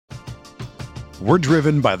We're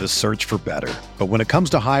driven by the search for better. But when it comes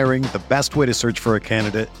to hiring, the best way to search for a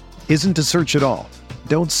candidate isn't to search at all.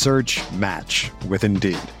 Don't search, match with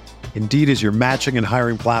Indeed. Indeed is your matching and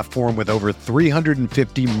hiring platform with over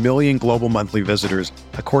 350 million global monthly visitors,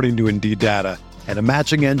 according to Indeed data, and a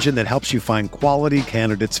matching engine that helps you find quality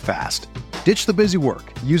candidates fast. Ditch the busy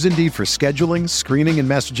work. Use Indeed for scheduling, screening, and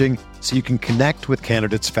messaging so you can connect with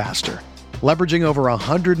candidates faster. Leveraging over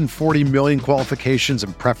 140 million qualifications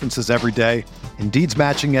and preferences every day, Indeed's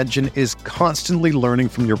matching engine is constantly learning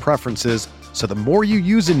from your preferences, so the more you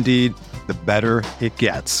use Indeed, the better it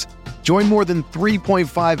gets. Join more than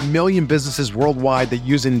 3.5 million businesses worldwide that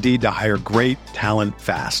use Indeed to hire great talent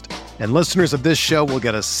fast. And listeners of this show will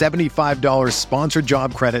get a $75 sponsored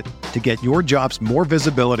job credit to get your jobs more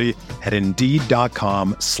visibility at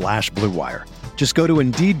Indeed.com/Blue Wire. Just go to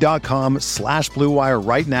Indeed.com/Blue Wire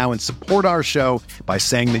right now and support our show by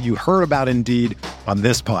saying that you heard about Indeed on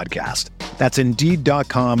this podcast. That's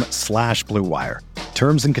Indeed.com/Blue Wire.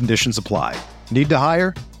 Terms and conditions apply. Need to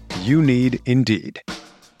hire? You need Indeed.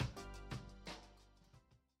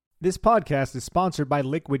 This podcast is sponsored by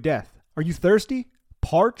Liquid Death. Are you thirsty?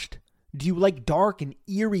 Parched? Do you like dark and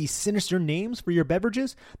eerie, sinister names for your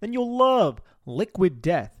beverages? Then you'll love Liquid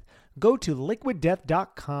Death. Go to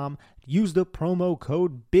liquiddeath.com, use the promo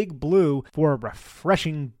code BIGBLUE for a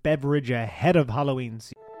refreshing beverage ahead of Halloween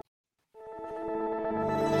season.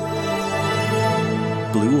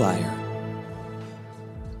 Blue Wire.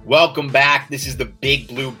 Welcome back. This is the Big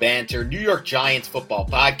Blue Banter, New York Giants football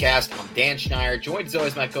podcast. I'm Dan Schneier, joined as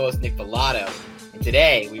always my co-host Nick Villado. And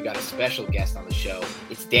today we've got a special guest on the show.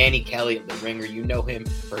 It's Danny Kelly of The Ringer. You know him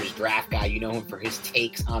for his draft guy. You know him for his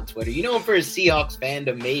takes on Twitter. You know him for his Seahawks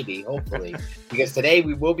fandom, maybe, hopefully. Because today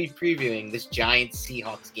we will be previewing this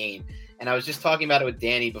Giants-Seahawks game. And I was just talking about it with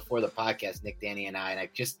Danny before the podcast, Nick, Danny, and I. And I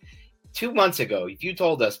just, 2 months ago, if you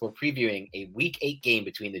told us we're previewing a Week 8 game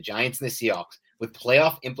between the Giants and the Seahawks with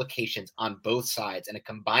playoff implications on both sides and a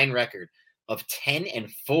combined record of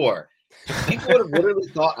 10-4, people would have literally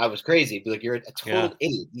thought I was crazy. Be like, you're a total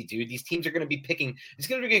idiot, dude. These teams are going to be picking. It's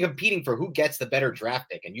going to be competing for who gets the better draft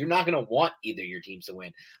pick, and you're not going to want either of your teams to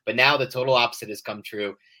win. But now the total opposite has come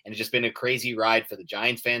true, and it's just been a crazy ride for the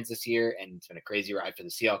Giants fans this year, and it's been a crazy ride for the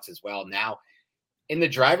Seahawks as well. Now, in the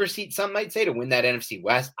driver's seat, some might say, to win that NFC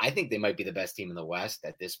West. I think they might be the best team in the West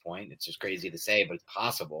at this point. It's just crazy to say, but it's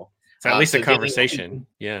possible. It's at least a conversation.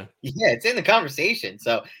 Yeah, it's in the conversation.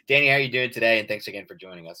 So, Danny, how are you doing today? And thanks again for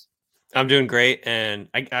joining us. I'm doing great. And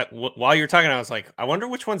while you were talking, I was like, I wonder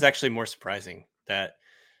which one's actually more surprising, that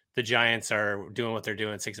the Giants are doing what they're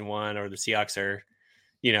doing, 6-1, or the Seahawks are,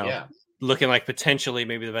 looking like potentially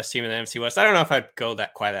maybe the best team in the NFC West. I don't know if I'd go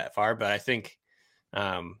quite that far, but I think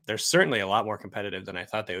they're certainly a lot more competitive than I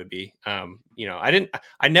thought they would be. I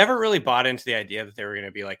never really bought into the idea that they were going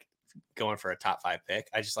to be like going for a top 5 pick.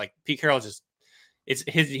 I just like Pete Carroll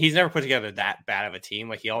he's never put together that bad of a team.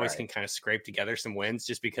 Like, he always can kind of scrape together some wins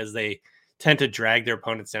just because they tend to drag their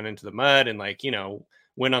opponents down into the mud and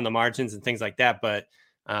win on the margins and things like that. But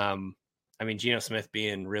Geno Smith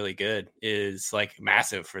being really good is like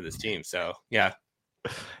massive for this team. So yeah,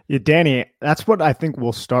 Danny, that's what I think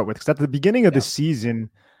we'll start with. Because at the beginning of the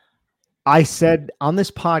season, I said on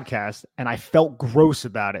this podcast, and I felt gross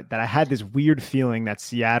about it, that I had this weird feeling that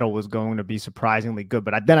Seattle was going to be surprisingly good.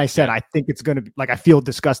 But then I said, I think it's going to be I feel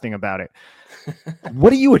disgusting about it.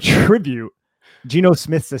 What do you attribute Geno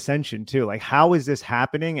Smith's ascension to? Like, how is this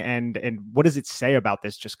happening? And what does it say about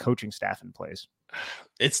this just coaching staff in place?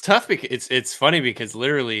 It's tough because it's funny because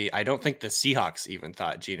literally, I don't think the Seahawks even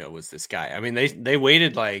thought Geno was this guy. I mean, they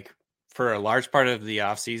waited for a large part of the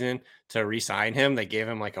offseason to re-sign him. They gave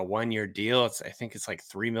him like a 1-year deal. I think it's like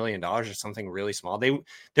 $3 million or something really small.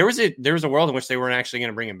 There was a world in which they weren't actually going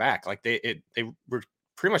to bring him back. Like they were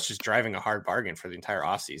pretty much just driving a hard bargain for the entire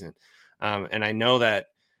offseason. And I know that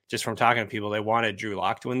just from talking to people, they wanted Drew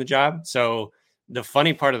Lock to win the job. So the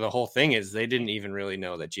funny part of the whole thing is they didn't even really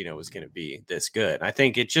know that Geno was going to be this good. I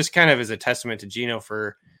think it just kind of is a testament to Geno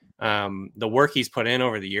for the work he's put in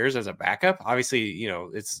over the years as a backup. Obviously,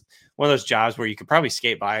 it's one of those jobs where you could probably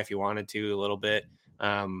skate by if you wanted to a little bit,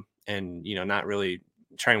 and not really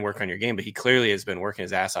try and work on your game. But he clearly has been working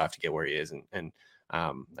his ass off to get where he is. And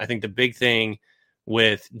I think the big thing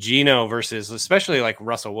with Geno versus especially like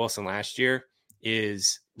Russell Wilson last year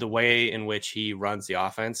is the way in which he runs the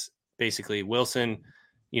offense. Basically, Wilson,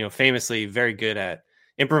 famously very good at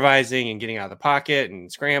improvising and getting out of the pocket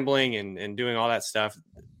and scrambling and doing all that stuff.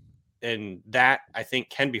 And that, I think,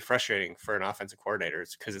 can be frustrating for an offensive coordinator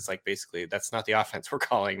because it's like, basically, that's not the offense we're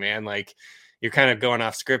calling, man. Like, you're kind of going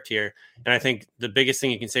off script here. And I think the biggest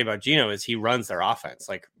thing you can say about Geno is he runs their offense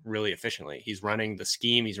like really efficiently. He's running the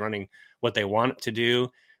scheme. He's running what they want to do.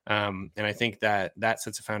 And I think that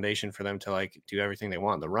sets a foundation for them to like do everything they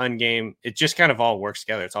want. The run game, it just kind of all works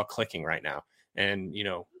together. It's all clicking right now. And,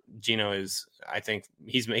 Geno is, I think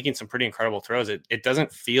he's making some pretty incredible throws. It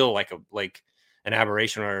doesn't feel like an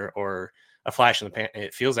aberration or a flash in the pan.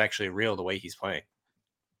 It feels actually real the way he's playing.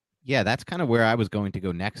 Yeah, that's kind of where I was going to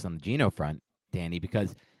go next on the Geno front, Danny,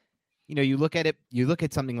 because you look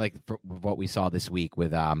at something like what we saw this week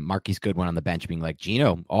with Marquise Goodwin on the bench being like,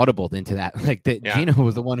 Geno audibled into that. Geno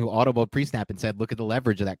was the one who audibled pre-snap and said, look at the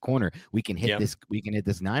leverage of that corner. We can hit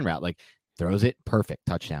this 9 route, like throws it perfect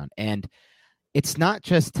touchdown. And it's not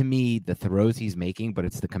just to me the throws he's making, but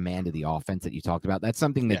it's the command of the offense that you talked about. That's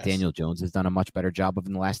something that Daniel Jones has done a much better job of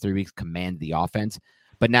in the last 3 weeks, command the offense.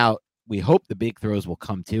 But now we hope the big throws will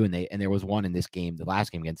come too. And there was one in this game, the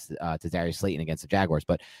last game against to Darius Slayton against the Jaguars.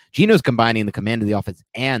 But Geno's combining the command of the offense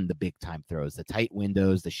and the big time throws, the tight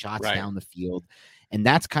windows, the shots down the field. And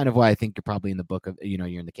that's kind of why I think you're probably in the book of, you're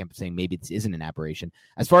in the camp of saying maybe this isn't an aberration.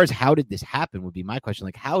 As far as how did this happen would be my question.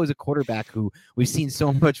 Like, how is a quarterback who we've seen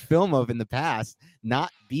so much film of in the past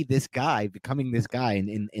not be this guy, becoming this guy?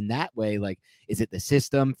 And in that way, like, is it the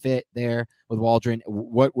system fit there with Waldron?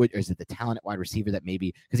 Or is it the talent at wide receiver that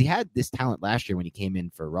maybe, because he had this talent last year when he came in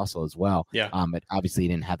for Russell as well. Yeah. But obviously he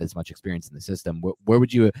didn't have as much experience in the system. Where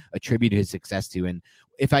would you attribute his success to? And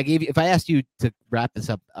if I asked you to wrap this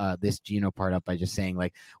up, this Geno part up by just saying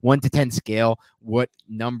like 1 to 10 scale, what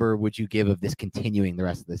number would you give of this continuing the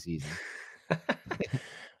rest of the season?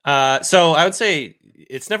 So I would say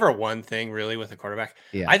it's never one thing really with a quarterback.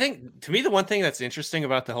 Yeah. I think to me, the one thing that's interesting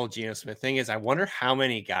about the whole Geno Smith thing is I wonder how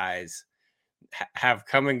many guys have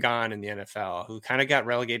come and gone in the NFL who kind of got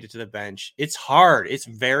relegated to the bench. It's hard. It's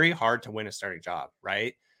very hard to win a starting job,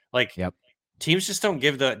 right? Like teams just don't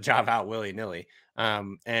give the job out willy-nilly.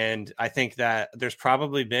 And I think that there's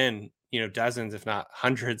probably been, dozens, if not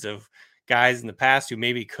hundreds of guys in the past who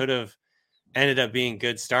maybe could have ended up being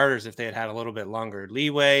good starters if they had a little bit longer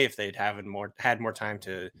leeway, if they'd had more time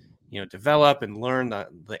to, develop and learn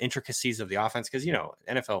the intricacies of the offense. Cause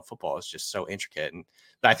NFL football is just so intricate. And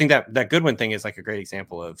I think that Goodwin thing is like a great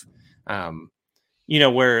example of,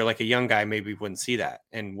 where like a young guy maybe wouldn't see that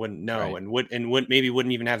and wouldn't know and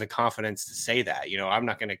wouldn't even have the confidence to say that, I'm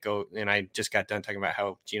not going to go. And I just got done talking about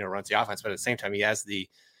how Geno runs the offense, but at the same time, he has the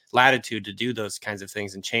latitude to do those kinds of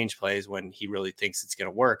things and change plays when he really thinks it's going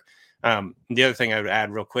to work. The other thing I would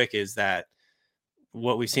add real quick is that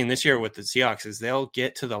what we've seen this year with the Seahawks is they'll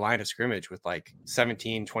get to the line of scrimmage with like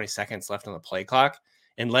 17, 20 seconds left on the play clock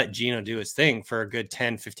and let Geno do his thing for a good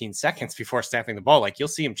 10, 15 seconds before snapping the ball. Like you'll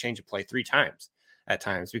see him change a play 3 times at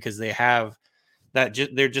times because they have that.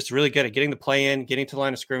 They're just really good at getting the play in, getting to the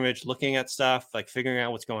line of scrimmage, looking at stuff, like figuring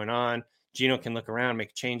out what's going on. Geno can look around,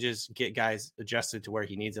 make changes, get guys adjusted to where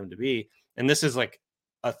he needs them to be. And this is like,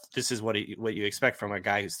 this is what you expect from a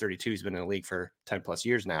guy who's 32, who's been in the league for 10 plus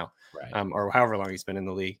years now, or however long he's been in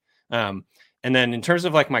the league. And then in terms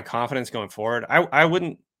of like my confidence going forward,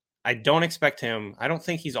 I don't expect him. I don't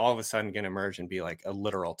think he's all of a sudden going to emerge and be like a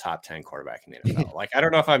literal top 10 quarterback in the NFL. Like, I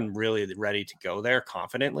don't know if I'm really ready to go there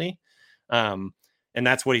confidently. And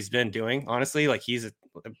that's what he's been doing. Honestly, like he's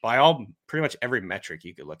by pretty much every metric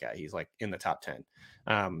you could look at, he's like in the top 10,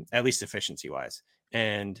 at least efficiency wise.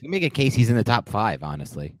 And you make a case he's in the top 5,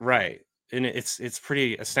 honestly. Right. And it's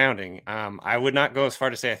pretty astounding. I would not go as far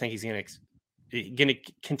to say I think he's going to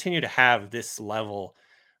continue to have this level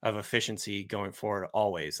of efficiency going forward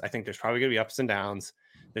always. I think there's probably going to be ups and downs.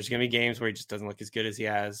 There's going to be games where he just doesn't look as good as he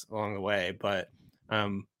has along the way. But,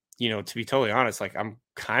 to be totally honest, like I'm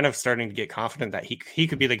kind of starting to get confident that he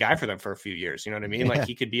could be the guy for them for a few years. You know what I mean? Like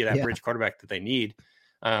he could be that bridge quarterback that they need.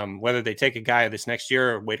 Whether they take a guy this next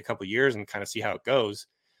year or wait a couple of years and kind of see how it goes,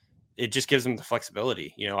 it just gives them the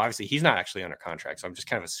flexibility. Obviously he's not actually under contract, so I'm just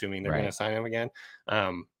kind of assuming they're going to sign him again.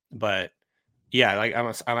 But yeah, like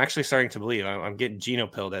I'm actually starting to believe I'm getting Geno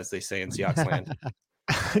pilled, as they say in Seahawks land.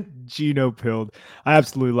 Geno pilled. I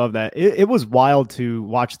absolutely love that. It was wild to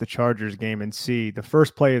watch the Chargers game and see the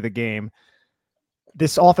first play of the game.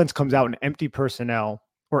 This offense comes out in empty personnel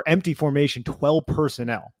or empty formation, 12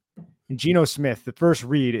 personnel. And Geno Smith, the first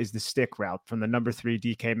read is the stick route from the number 3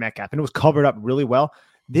 DK Metcalf, and it was covered up really well.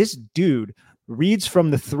 This dude reads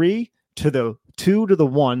from the 3 to the 2 to the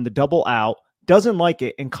 1, the double out, doesn't like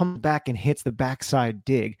it, and comes back and hits the backside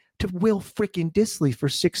dig to Will freaking Disley for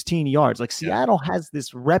 16 yards. Like Seattle has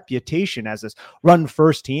this reputation as this run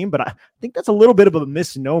first team, but I think that's a little bit of a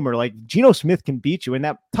misnomer. Like Geno Smith can beat you, and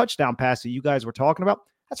that touchdown pass that you guys were talking about,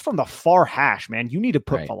 That's from the far hash, man. You need to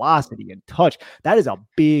put Right. velocity and touch. That is a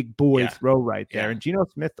big boy throw right there. And Geno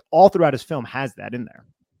Smith, all throughout his film, has that in there.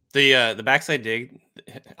 The backside dig,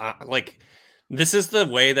 like this is the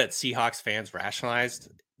way that Seahawks fans rationalized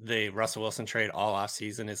the Russell Wilson trade all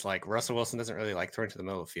offseason. Is like Russell Wilson doesn't really like throwing to the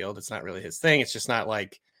middle of the field. It's not really his thing. It's just not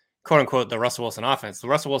like quote unquote the Russell Wilson offense. The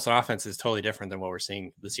Russell Wilson offense is totally different than what we're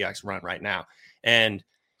seeing the Seahawks run right now. And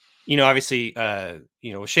obviously,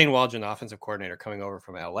 with Shane Waldron, the offensive coordinator, coming over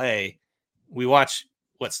from LA, we watch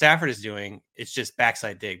what Stafford is doing. It's just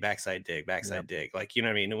backside dig. Like, you know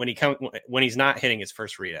what I mean? When he's not hitting his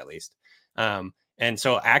first read, at least. And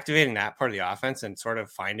so activating that part of the offense and sort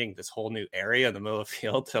of finding this whole new area in the middle of the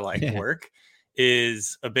field to work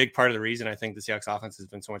is a big part of the reason I think the Seahawks offense has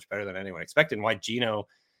been so much better than anyone expected. And why Geno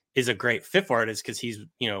is a great fit for it is because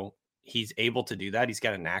he's able to do that. He's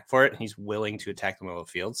got a knack for it, and he's willing to attack the middle of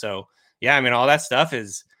the field. So yeah, I mean, all that stuff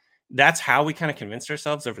that's how we kind of convinced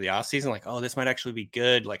ourselves over the offseason, like, oh, this might actually be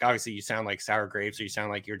good. Like, obviously you sound like sour grapes, or you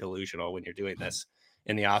sound like you're delusional when you're doing this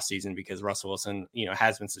in the offseason because Russell Wilson,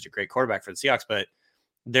 has been such a great quarterback for the Seahawks. But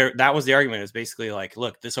that was the argument, is basically like,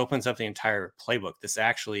 look, this opens up the entire playbook. This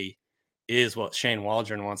actually is what Shane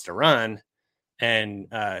Waldron wants to run. And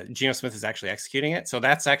Geno Smith is actually executing it. So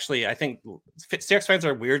that's actually, I think Seahawks fans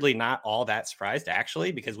are weirdly not all that surprised,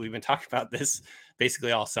 actually, because we've been talking about this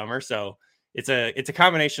basically all summer. So it's a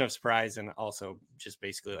combination of surprise and also just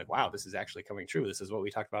basically like, wow, this is actually coming true. This is what we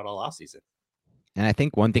talked about all offseason. And I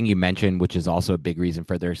think one thing you mentioned, which is also a big reason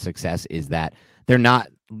for their success, is that they're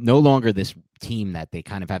no longer this team that they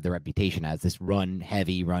kind of have the reputation as, this run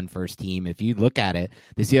heavy, run first team. If you look at it,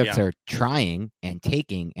 the Seahawks are trying and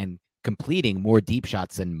taking and completing more deep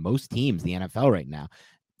shots than most teams in the NFL right now.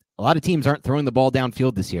 A lot of teams aren't throwing the ball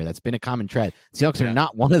downfield this year. That's been a common trend. The Seahawks are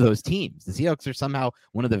not one of those teams. The Seahawks are somehow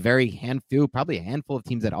one of the probably a handful of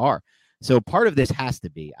teams that are. So part of this has to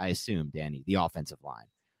be, I assume, Danny, the offensive line.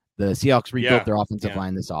 The Seahawks rebuilt their offensive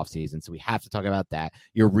line this offseason, so we have to talk about that.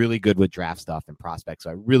 You're really good with draft stuff and prospects,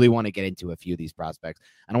 so I really want to get into a few of these prospects.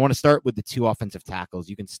 And I want to start with the two offensive tackles.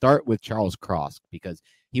 You can start with Charles Cross, because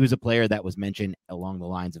he was a player that was mentioned along the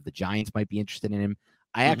lines of the Giants might be interested in him.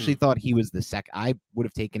 I actually thought he was the second. I would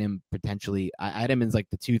have taken him potentially. I had him as like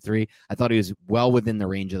the 2-3. I thought he was well within the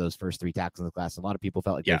range of those first three tackles in the class. A lot of people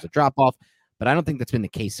felt like there was a drop off, but I don't think that's been the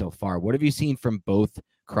case so far. What have you seen from both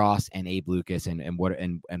Cross and Abe Lucas, and what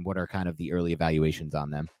are kind of the early evaluations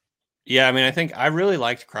on them? Yeah, I mean, I think I really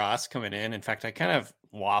liked Cross coming in. In fact, I kind of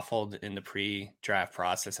waffled in the pre-draft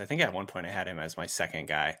process. I think at one point I had him as my second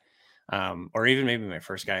guy, or even maybe my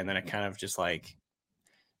first guy, and then I kind of just I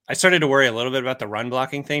started to worry a little bit about the run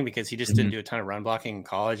blocking thing, because he just didn't do a ton of run blocking in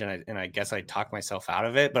college, and I guess I talked myself out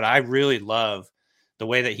of it. But I really love the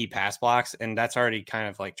way that he pass blocks, and that's already kind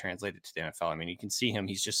of translated to the NFL. I mean, you can see him;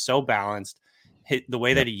 he's just so balanced. The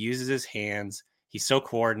way that he uses his hands, he's so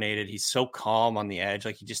coordinated. He's so calm on the edge.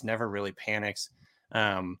 Like, he just never really panics.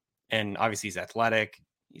 And obviously he's athletic.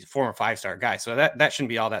 He's a former 5-star guy. So that shouldn't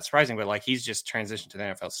be all that surprising, but he's just transitioned to the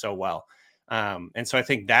NFL so well. And so I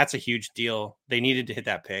think that's a huge deal. They needed to hit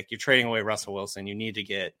that pick. You're trading away Russell Wilson. You need to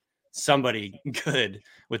get somebody good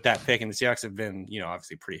with that pick. And the Seahawks have been,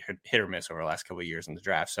 obviously pretty hit or miss over the last couple of years in the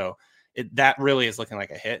draft. So that really is looking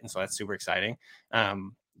like a hit. And so that's super exciting.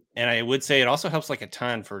 And I would say it also helps a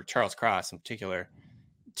ton for Charles Cross in particular,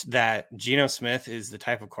 that Geno Smith is the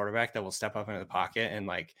type of quarterback that will step up into the pocket,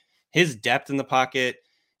 and his depth in the pocket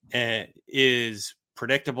is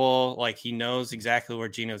predictable. He knows exactly where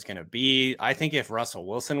Geno's going to be. I think if Russell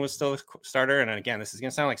Wilson was still a starter, and again, this is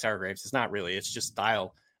going to sound like sour grapes, it's not really, it's just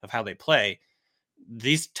style of how they play,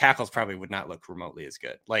 these tackles probably would not look remotely as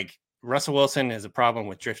good. Russell Wilson has a problem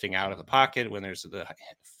with drifting out of the pocket when there's the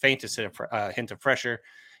faintest hint of pressure.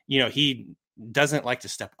 He doesn't like to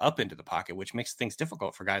step up into the pocket, which makes things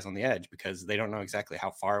difficult for guys on the edge, because they don't know exactly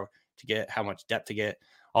how far to get, how much depth to get,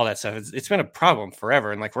 all that stuff. It's been a problem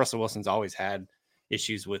forever. And Russell Wilson's always had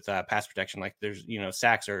issues with pass protection. There's,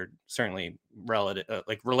 sacks are certainly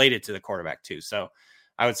related to the quarterback too. So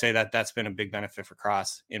I would say that that's been a big benefit for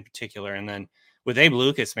Cross in particular. And then with Abe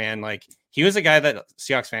Lucas, man, he was a guy that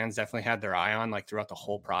Seahawks fans definitely had their eye on, throughout the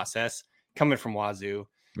whole process, coming from Wazoo.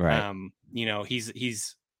 Right.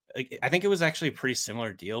 He's I think it was actually a pretty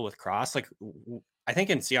similar deal with Cross. I think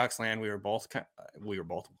in Seahawks land, we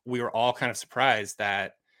were all kind of surprised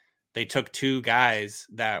that they took two guys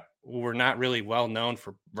that were not really well known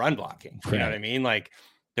for run blocking. You know what I mean?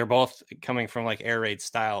 They're both coming from air raid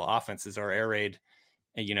style offenses, or air raid,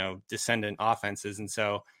 descendant offenses. And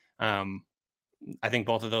so I think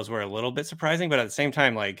both of those were a little bit surprising, but at the same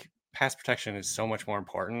time, pass protection is so much more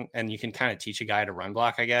important, and you can kind of teach a guy to run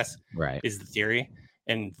block, I guess, right, is the theory.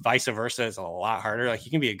 and vice versa is a lot harder. Like,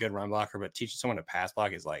 you can be a good run blocker, but teaching someone to pass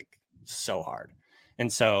block is like so hard.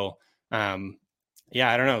 And so, yeah,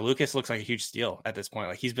 I don't know. Lucas looks like a huge steal at this point.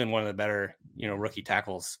 Like, he's been one of the better, rookie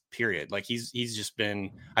tackles, period. Like, he's just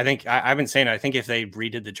been, I think I've been saying, I think if they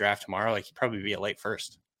redid the draft tomorrow, like, he'd probably be a late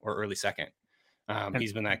first or early second.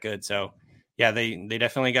 He's been that good. So yeah, they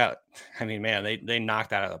definitely got, I mean, man, they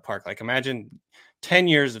knocked out of the park. Like, imagine 10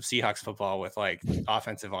 years of Seahawks football with like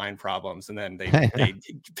offensive line problems. And then they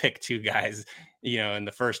pick two guys, in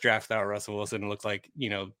the first draft without Russell Wilson. It looked like,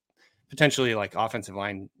 potentially like offensive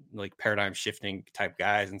line, like paradigm shifting type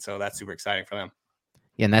guys. And so that's super exciting for them.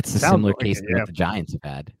 Yeah, and that's a similar case that the Giants have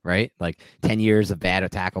had, right? Like 10 years of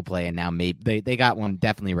bad tackle play, and now maybe they got one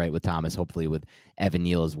definitely right with Thomas, hopefully with Evan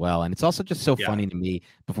Neal as well. And it's also just so funny to me,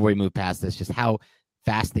 before we move past this, just how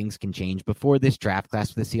fast things can change. Before this draft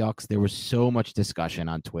class for the Seahawks, there was so much discussion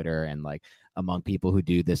on Twitter and like among people who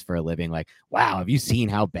do this for a living, like, wow, have you seen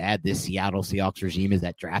how bad this Seattle Seahawks regime is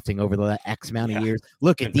at drafting over the X amount of years?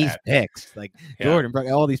 Look at these picks, like Jordan,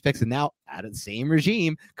 all these picks, and now out of the same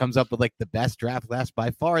regime comes up with like the best draft class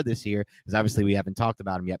by far this year, because obviously we haven't talked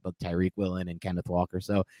about him yet, but Tyreek Woolen and Kenneth Walker.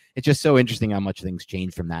 So it's just so interesting how much things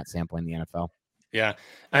change from that standpoint in the NFL. Yeah.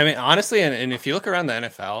 I mean, honestly, and if you look around the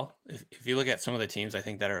NFL, if you look at some of the teams, I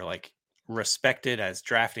think that are like respected as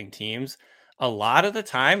drafting teams, a lot of the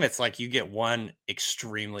time it's like you get one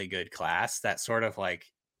extremely good class that sort of like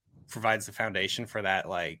provides the foundation for that,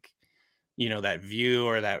 like, that view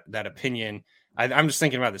or that opinion. I'm just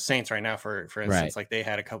thinking about the Saints right now, for instance, like they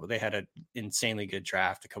had an insanely good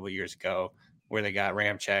draft a couple of years ago where they got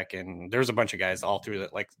Ramczyk, and there was a bunch of guys all through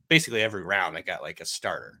that, like basically every round they got like a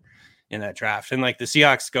starter in that draft. And like the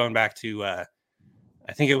Seahawks, going back to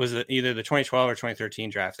I think it was either the 2012 or 2013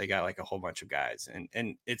 draft, they got like a whole bunch of guys.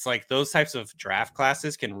 And it's like those types of draft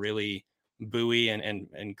classes can really buoy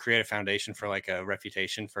and create a foundation for like a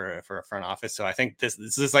reputation for a front office. So I think this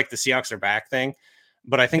is like the Seahawks are back thing,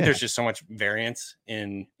 but I think there's just so much variance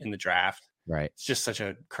in the draft. Right. It's just such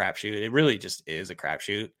a crapshoot. It really just is a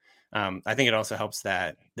crapshoot. I think it also helps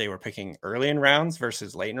that they were picking early in rounds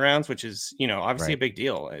versus late in rounds, which is, obviously a big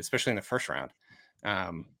deal, especially in the first round,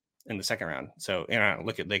 in the second round. So,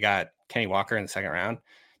 they got Kenny Walker in the second round,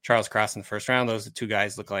 Charles Cross in the first round. Those two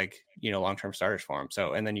guys look like, long-term starters for him.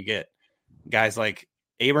 So, and then you get guys like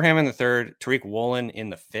Abraham in the third, Tyreek Woolen in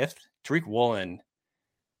the fifth. Tyreek Woolen,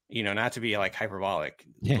 not to be like hyperbolic,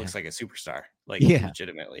 looks like a superstar, like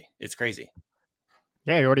legitimately. It's crazy.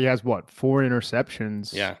 Yeah. He already has 4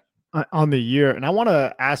 interceptions. Yeah. On the year. And I want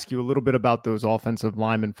to ask you a little bit about those offensive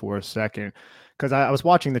linemen for a second, because I was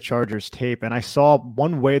watching the Chargers tape and I saw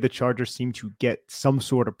one way the Chargers seemed to get some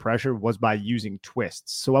sort of pressure was by using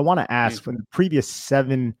twists. So I want to ask, from the previous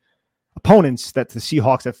 7 opponents that the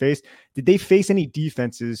Seahawks have faced, did they face any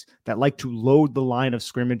defenses that like to load the line of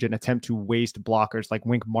scrimmage and attempt to waste blockers like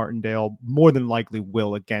Wink Martindale more than likely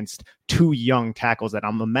will against 2 young tackles that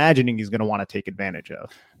I'm imagining he's going to want to take advantage of?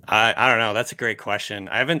 I don't know. That's a great question.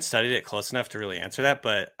 I haven't studied it close enough to really answer that,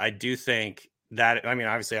 but I do think that, I mean,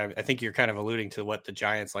 obviously, I think you're kind of alluding to what the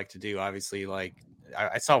Giants like to do. Obviously, like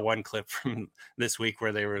I saw one clip from this week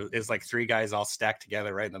where it's like 3 guys all stacked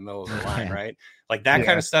together right in the middle of the line, right? Like that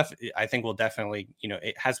kind of stuff, I think will definitely,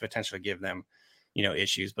 it has potential to give them,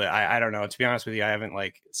 issues. But I don't know. To be honest with you, I haven't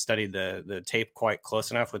like studied the tape quite close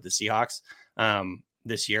enough with the Seahawks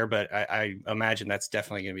this year, but I imagine that's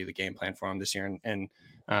definitely going to be the game plan for them this year.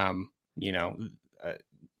 I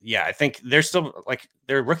think they're still like,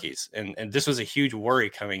 they're rookies. And this was a huge worry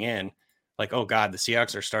coming in. Like, oh God, the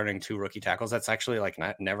Seahawks are starting 2 rookie tackles. That's actually like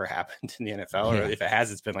never happened in the NFL, or if it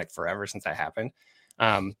has, it's been like forever since that happened.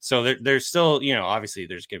 So there's still, obviously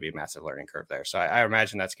there's going to be a massive learning curve there. So I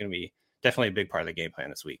imagine that's going to be definitely a big part of the game plan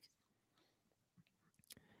this week.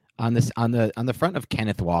 On the front of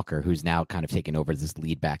Kenneth Walker, who's now kind of taken over this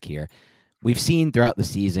lead back here, we've seen throughout the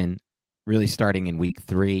season, really starting in week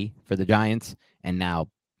 3 for the Giants, and now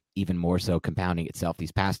even more so compounding itself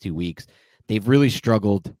these past 2 weeks, they've really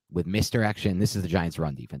struggled with misdirection. This is the Giants'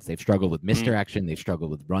 run defense. They've struggled with misdirection. They've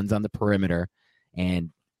struggled with runs on the perimeter,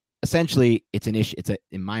 and essentially it's an issue.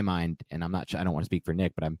 In my mind, and I'm not sure, I don't want to speak for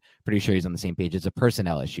Nick, but I'm pretty sure he's on the same page. It's a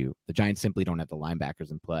personnel issue. The Giants simply don't have the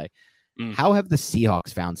linebackers in play. How have the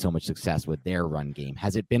Seahawks found so much success with their run game?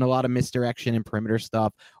 Has it been a lot of misdirection and perimeter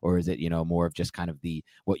stuff, or is it, more of just kind of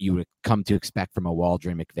what you would come to expect from a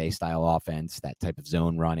Waldron McVay style offense, that type of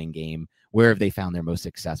zone running game? Where have they found their most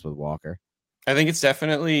success with Walker? I think it's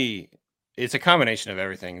a combination of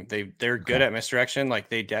everything. They're good at misdirection. Like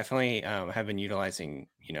they definitely have been utilizing,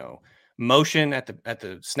 motion at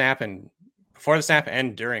the snap and before the snap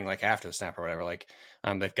and during, like after the snap or whatever. Like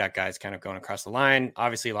They've got guys kind of going across the line.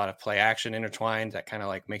 Obviously, a lot of play action intertwined that kind of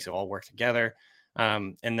like makes it all work together.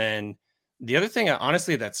 And then the other thing,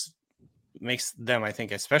 honestly, that's makes them, I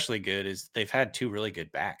think, especially good is they've had 2 really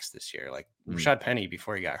good backs this year. Like Rashad Penny,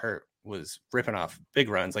 before he got hurt, was ripping off big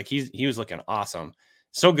runs. Like he was looking awesome.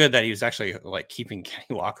 So good that he was actually like keeping Kenny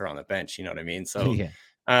Walker on the bench. You know what I mean? So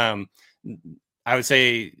I would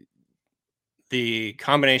say the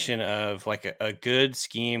combination of like a good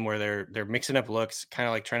scheme where they're mixing up looks, kind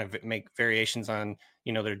of like trying to make variations on,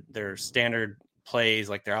 you know, their standard plays,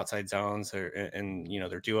 like their outside zones and, you know,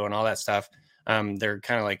 their duo and all that stuff. They're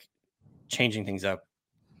kind of like changing things up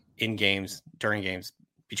in games, during games,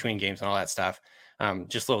 between games and all that stuff.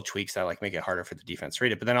 Just little tweaks that like make it harder for the defense to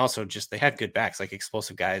read it. But then also just they had good backs, like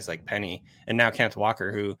explosive guys like Penny and now Kenneth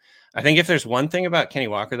Walker, who I think if there's one thing about Kenny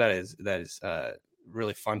Walker that is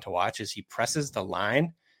really fun to watch is he presses the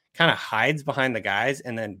line, kind of hides behind the guys,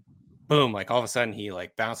 and then boom, like all of a sudden he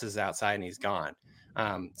like bounces outside and he's gone.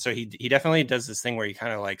 So he definitely does this thing where he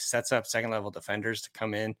kind of like sets up second level defenders to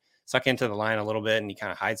come in, suck into the line a little bit, and he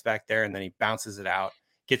kind of hides back there, and then he bounces it out,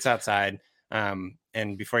 gets outside,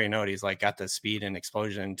 and before you know it, he's like got the speed and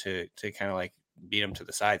explosion to kind of like beat him to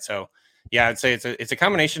the side. So yeah, I'd say it's a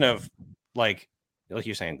combination of like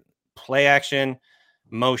you're saying, play action,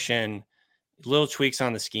 motion, little tweaks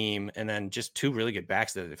on the scheme, and then just 2 really good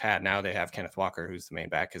backs that they've had. Now they have Kenneth Walker, who's the main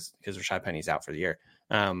back because Rashad Penny's out for the year.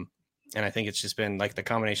 And I think it's just been like the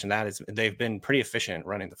combination of that is they've been pretty efficient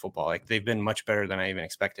running the football. Like they've been much better than I even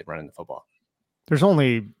expected running the football. There's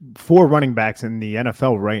only 4 running backs in the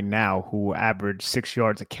NFL right now who average 6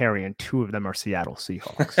 yards a carry, and 2 of them are Seattle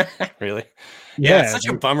Seahawks. Really? Yeah, it's such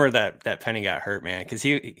a bummer that Penny got hurt, man, because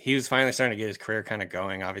he was finally starting to get his career kind of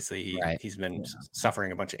going. Obviously, he's been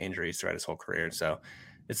suffering a bunch of injuries throughout his whole career, so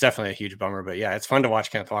it's definitely a huge bummer. But yeah, it's fun to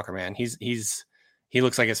watch Kenneth Walker, man. He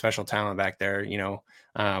looks like a special talent back there. You know,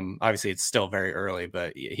 obviously it's still very early,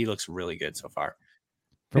 but he looks really good so far.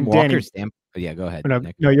 From Walker's standpoint, yeah, go ahead.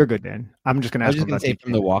 No, you're good, Dan. I'm just going to ask. I was just going to say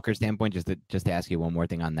from the Walker standpoint, just to ask you one more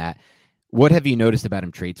thing on that. What have you noticed about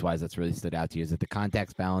him traits wise that's really stood out to you? Is it the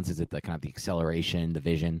context balance? Is it the kind of the acceleration, the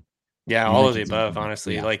vision? Yeah, all of the above,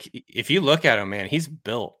 honestly. Yeah. Like if you look at him, man, he's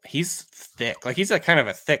built. He's thick. Like he's a kind of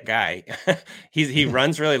a thick guy. He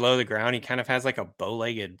runs really low to the ground. He kind of has like a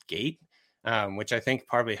bow-legged gait. Which I think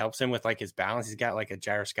probably helps him with like his balance. He's got like a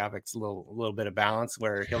gyroscopic little bit of balance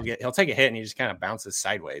where he'll take a hit and he just kind of bounces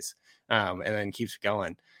sideways, and then keeps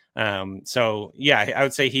going. So yeah, I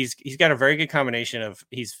would say he's got a very good combination of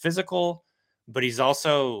he's physical, but he's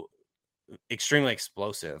also extremely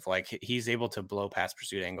explosive. Like he's able to blow past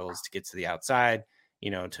pursuit angles to get to the outside, you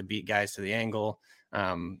know, to beat guys to the angle.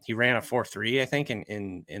 He ran a 4.3, I think,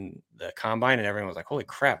 in the combine, and everyone was like, holy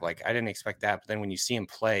crap, like I didn't expect that. But then when you see him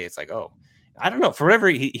play, it's like, oh, I don't know, for whatever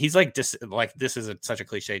he's like this is such a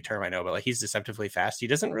cliche term, I know, but like he's deceptively fast. He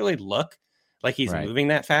doesn't really look like he's moving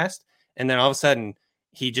that fast, and then all of a sudden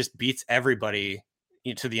he just beats everybody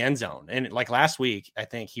to the end zone. And like last week, I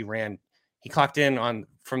think he clocked in on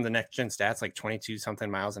from the next gen stats like 22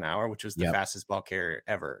 something miles an hour, which was the fastest ball carrier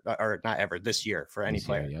ever, or not ever, this year for any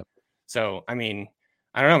player. So I mean,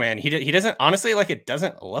 I don't know, man. He doesn't, honestly, like it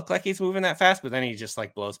doesn't look like he's moving that fast, but then he just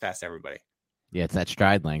like blows past everybody. Yeah, it's that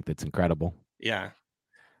stride length. It's incredible. Yeah.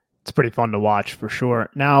 It's pretty fun to watch for sure.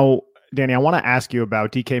 Now, Danny, I want to ask you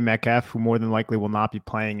about DK Metcalf, who more than likely will not be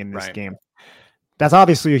playing in this game. That's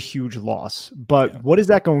obviously a huge loss, but what is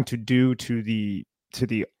that going to do to the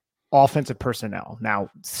offensive personnel? Now,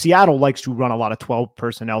 Seattle likes to run a lot of 12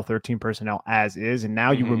 personnel, 13 personnel as is, and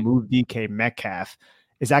now you remove DK Metcalf.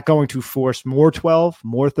 Is that going to force more 12,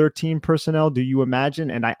 more 13 personnel, do you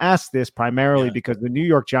imagine? And I ask this primarily because the New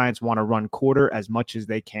York Giants want to run quarter as much as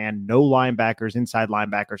they can. No linebackers, inside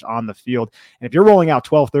linebackers on the field. And if you're rolling out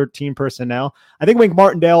 12, 13 personnel, I think Wink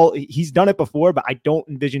Martindale, he's done it before, but I don't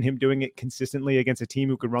envision him doing it consistently against a team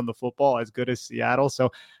who can run the football as good as Seattle.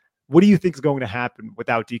 So what do you think is going to happen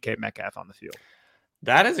without DK Metcalf on the field?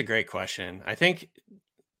 That is a great question. I think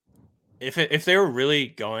if they were really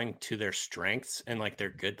going to their strengths and like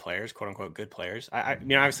they're good players, quote unquote, good players, I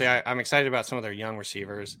mean, obviously I'm excited about some of their young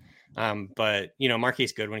receivers. But you know,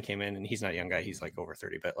 Marquise Goodwin came in and he's not a young guy. He's like over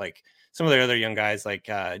 30, but like some of their other young guys like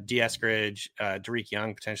D. Eskridge, Derek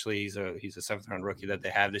Young, potentially he's a 7th round rookie that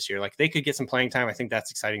they have this year. Like they could get some playing time. I think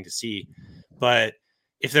that's exciting to see, but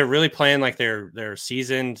if they're really playing like they're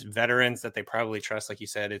seasoned veterans that they probably trust, like you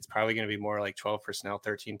said, it's probably going to be more like 12 personnel,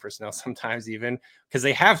 13 personnel sometimes even, because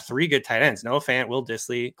they have 3 good tight ends. Noah Fant, Will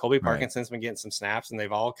Dissly, Colby Parkinson's been getting some snaps, and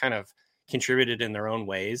they've all kind of contributed in their own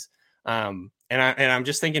ways. And I'm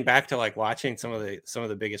just thinking back to like watching some of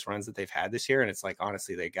the biggest runs that they've had this year, and it's like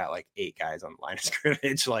honestly they got like 8 guys on the line of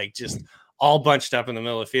scrimmage, like just all bunched up in the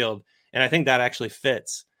middle of the field. And I think that actually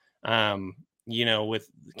fits, with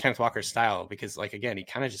Kenneth Walker's style, because like, again, he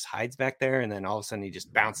kind of just hides back there and then all of a sudden he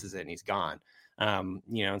just bounces it and he's gone.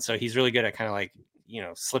 And so he's really good at kind of like,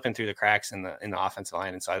 slipping through the cracks in the offensive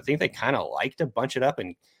line. And so I think they kind of like to bunch it up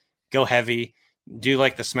and go heavy, do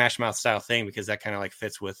like the smash mouth style thing, because that kind of like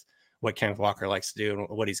fits with what Kenneth Walker likes to do and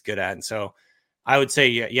what he's good at. And so I would say,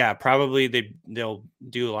 yeah, probably they'll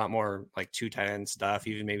do a lot more like 2 tight end stuff,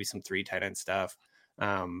 even maybe some 3 tight end stuff.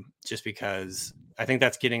 Just because I think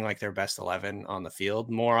that's getting like their best 11 on the field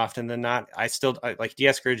more often than not. I like D.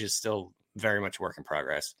 Eskridge is still very much work in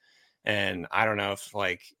progress. And I don't know if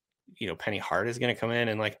like, Penny Hart is going to come in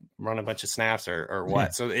and like run a bunch of snaps or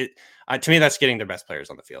what. Yeah. So to me, that's getting their best players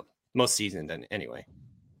on the field most seasoned anyway.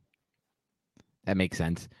 That makes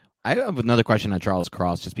sense. I have another question on Charles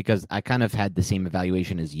Cross, just because I kind of had the same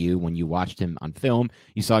evaluation as you. When you watched him on film,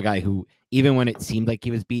 you saw a guy who, even when it seemed like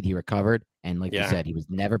he was beat, he recovered. And like you said, he was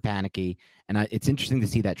never panicky. And it's interesting to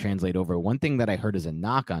see that translate over. One thing that I heard as a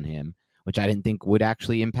knock on him, which I didn't think would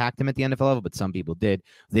actually impact him at the NFL level, but some people did.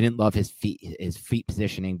 They didn't love his feet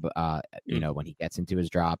positioning, but when he gets into his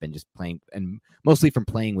drop and just playing, and mostly from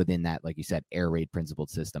playing within that, like you said, air raid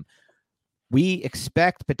principled system. We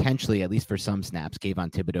expect potentially, at least for some snaps,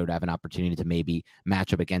 Kayvon Thibodeau to have an opportunity to maybe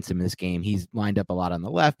match up against him in this game. He's lined up a lot on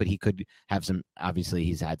the left, but he could have some, obviously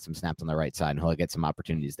he's had some snaps on the right side and he'll get some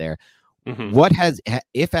opportunities there. Mm-hmm. What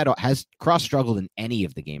if at all, has Cross struggled in any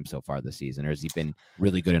of the games so far this season, or has he been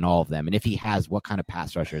really good in all of them? And if he has, what kind of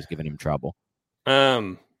pass rusher has given him trouble?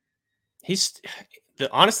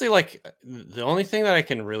 Honestly, like the only thing that I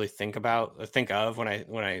can really think of when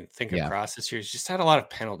I think of Cross this year is just had a lot of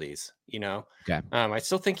penalties, Okay. I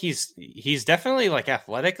still think he's definitely like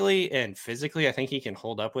athletically and physically, I think he can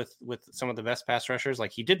hold up with some of the best pass rushers.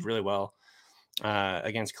 Like he did really well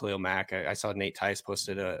against Khalil Mack. I saw Nate Tice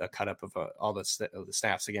posted a cut up of all the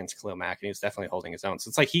snaps against Khalil Mack, and he was definitely holding his own. So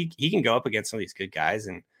it's like he can go up against some of these good guys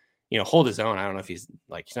and hold his own. I don't know if he's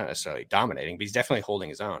not necessarily dominating, but he's definitely holding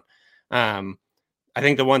his own. I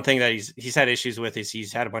think the one thing that he's had issues with is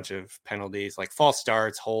he's had a bunch of penalties, like false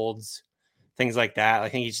starts, holds, things like that. I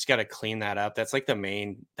think he's just got to clean that up. That's the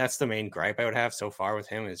main gripe I would have so far with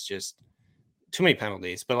him, is just too many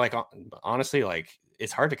penalties. But like, honestly, like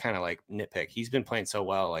it's hard to kind of like nitpick. He's been playing so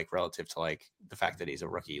well, like relative to like the fact that he's a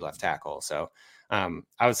rookie left tackle. So I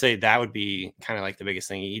would say that would be kind of like the biggest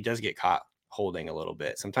thing. He does get caught holding a little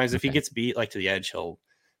bit. Sometimes if he gets beat like to the edge, he'll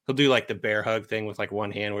do like the bear hug thing with like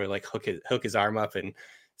one hand where like hook his arm up, and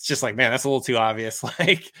it's just like, man, that's a little too obvious.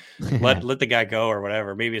 Like let the guy go or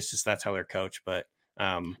whatever. Maybe it's just that's how they're coached. But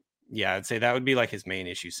I'd say that would be like his main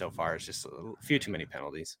issue so far. It's just a few too many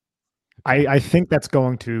penalties. I think that's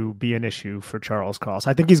going to be an issue for Charles Cross.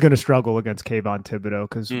 I think he's going to struggle against Kayvon Thibodeau,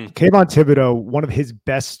 because Kayvon Thibodeau, one of his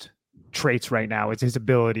best traits right now is his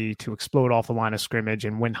ability to explode off the line of scrimmage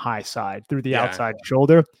and win high side through the outside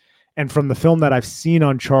shoulder. And from the film that I've seen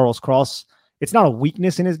on Charles Cross, it's not a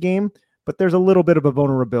weakness in his game, but there's a little bit of a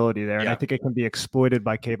vulnerability there. And I think it can be exploited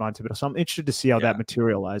by Kayvon Thibodeau. So I'm interested to see how that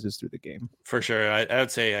materializes through the game. For sure. I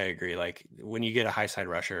would say I agree. Like when you get a high side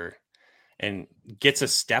rusher and gets a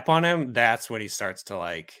step on him, that's when he starts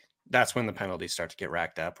to that's when the penalties start to get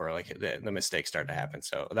racked up, or like the mistakes start to happen.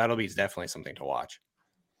 So that'll be definitely something to watch.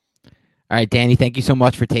 All right, Danny, thank you so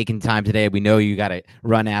much for taking time today. We know you got to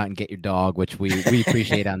run out and get your dog, which we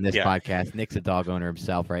appreciate on this podcast. Nick's a dog owner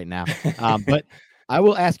himself right now. But I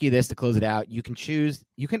will ask you this to close it out. You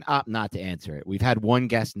can opt not to answer it. We've had one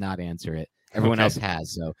guest not answer it. Everyone else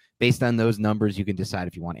has. So based on those numbers, you can decide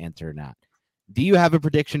if you want to answer or not. Do you have a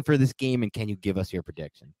prediction for this game, and can you give us your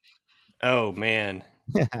prediction? Oh, man.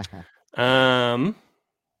 It's a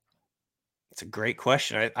great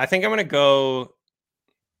question. I think I'm going to go...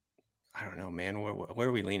 I don't know, man. Where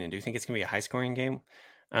are we leaning? Do you think it's going to be a high-scoring game?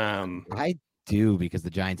 I do, because the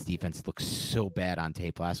Giants' defense looked so bad on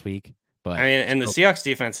tape last week. But I mean, and the Seahawks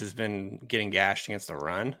defense has been getting gashed against the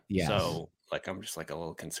run. Yes. So, like, I'm just like a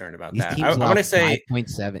little concerned about These that. I'm going to say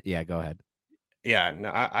 5.7. Yeah, go ahead. Yeah,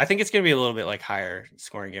 no, I think it's going to be a little bit like higher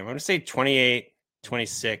scoring game. I'm going to say 28-26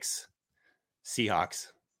 Seahawks.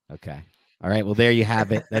 Okay. All right. Well, there you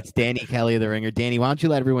have it. That's Danny Kelly of The Ringer. Danny, why don't you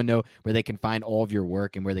let everyone know where they can find all of your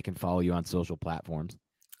work and where they can follow you on social platforms?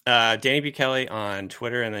 Danny B. Kelly on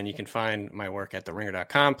Twitter, and then you can find my work at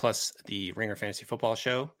theringer.com, plus the Ringer Fantasy Football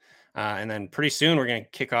Show. And then pretty soon we're going to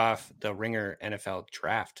kick off the Ringer NFL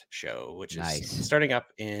Draft Show, which is starting up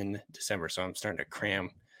in December. So I'm starting to cram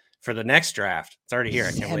for the next draft. It's already here.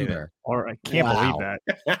 I can't believe it. Or I can't believe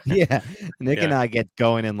that. Yeah. Nick and I get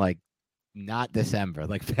going in like not December,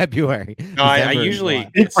 like February. No, I December is usually wild.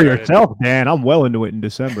 Speak get for started. yourself, Dan. I'm well into it in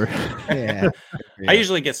December. Yeah. I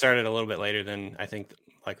usually get started a little bit later than I think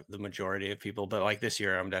like the majority of people, but like this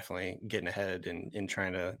year I'm definitely getting ahead and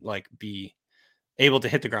trying to like be able to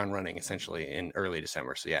hit the ground running essentially in early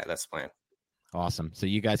December. So yeah, that's the plan. Awesome. So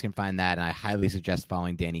you guys can find that, and I highly suggest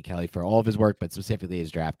following Danny Kelly for all of his work, but specifically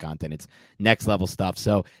his draft content. It's next level stuff.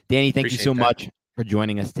 So Danny, thank you so much for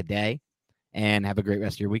joining us today, and have a great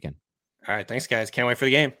rest of your weekend. All right. Thanks, guys. Can't wait for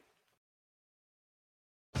the game.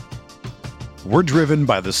 We're driven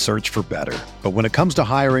by the search for better. But when it comes to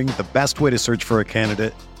hiring, the best way to search for a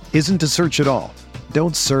candidate isn't to search at all.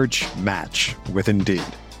 Don't search, match with Indeed.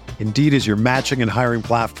 Indeed is your matching and hiring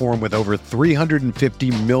platform with over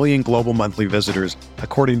 350 million global monthly visitors,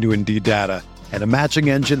 according to Indeed data, and a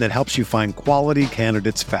matching engine that helps you find quality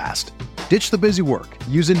candidates fast. Ditch the busy work.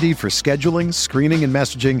 Use Indeed for scheduling, screening, and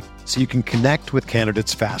messaging so you can connect with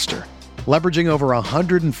candidates faster. Leveraging over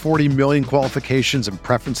 140 million qualifications and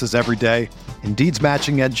preferences every day, Indeed's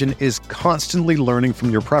matching engine is constantly learning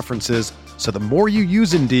from your preferences, so the more you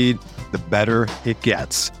use Indeed, the better it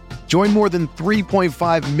gets. Join more than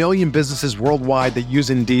 3.5 million businesses worldwide that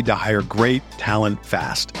use Indeed to hire great talent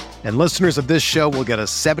fast. And listeners of this show will get a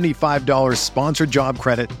 $75 sponsored job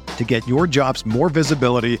credit to get your jobs more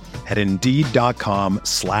visibility at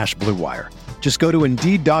Indeed.com/Blue Wire. Just go to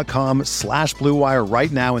Indeed.com/Blue Wire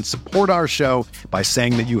right now and support our show by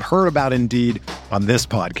saying that you heard about Indeed on this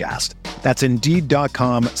podcast. That's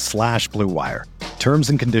Indeed.com/Blue Wire.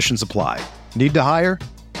 Terms and conditions apply. Need to hire?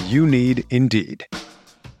 You need Indeed.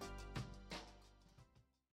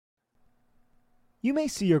 You may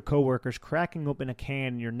see your coworkers cracking open a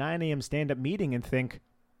can in your 9 a.m. stand-up meeting and think,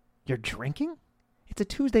 "You're drinking? It's a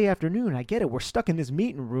Tuesday afternoon. I get it. We're stuck in this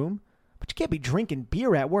meeting room. But you can't be drinking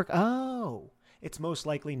beer at work." Oh, it's most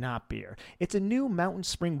likely not beer. It's a new Mountain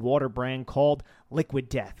Spring water brand called Liquid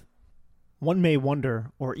Death. One may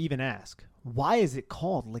wonder, or even ask, why is it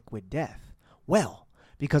called Liquid Death? Well,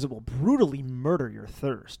 because it will brutally murder your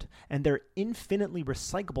thirst, and their infinitely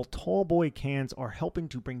recyclable tall boy cans are helping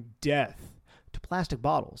to bring death to plastic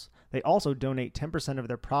bottles. They also donate 10% of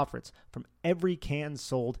their profits from every can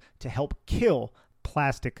sold to help kill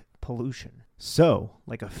plastic pollution. So,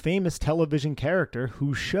 like a famous television character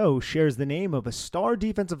whose show shares the name of a star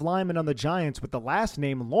defensive lineman on the Giants with the last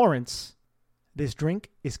name Lawrence, this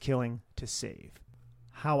drink is killing to save.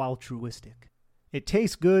 How altruistic. It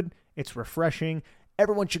tastes good, it's refreshing,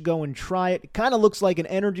 everyone should go and try it. It kind of looks like an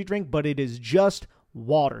energy drink, but it is just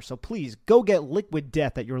water. So please go get Liquid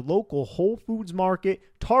Death at your local Whole Foods Market,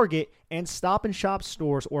 Target, and Stop and Shop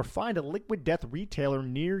stores, or find a Liquid Death retailer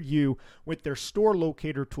near you with their store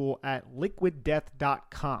locator tool at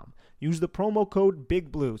liquiddeath.com. Use the promo code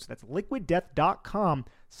BIGBLUE. So that's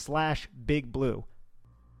liquiddeath.com/BIGBLUE.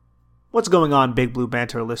 What's going on, Big Blue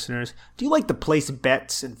Banter listeners? Do you like to place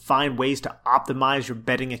bets and find ways to optimize your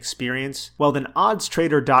betting experience? Well, then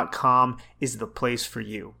oddstrader.com is the place for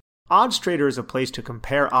you. OddsTrader is a place to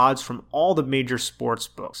compare odds from all the major sports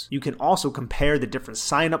books. You can also compare the different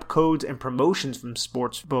sign-up codes and promotions from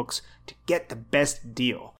sports books to get the best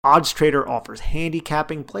deal. OddsTrader offers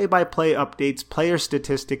handicapping, play-by-play updates, player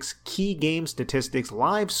statistics, key game statistics,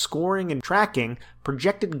 live scoring and tracking,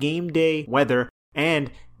 projected game day weather, and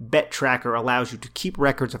Bet Tracker allows you to keep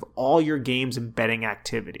records of all your games and betting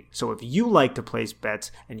activity. So if you like to place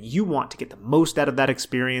bets and you want to get the most out of that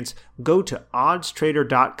experience, go to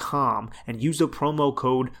oddstrader.com and use the promo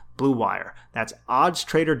code BlueWire. That's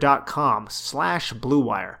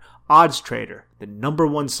oddstrader.com/BlueWire. OddsTrader, the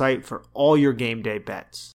 #1 site for all your game day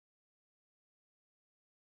bets.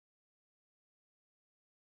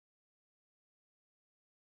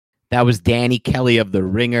 That was Danny Kelly of The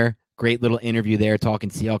Ringer. Great little interview there talking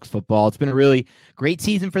Seahawks football. It's been a really great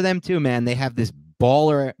season for them too, man. They have this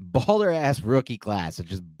baller ass rookie class of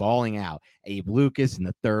just balling out. Abe Lucas in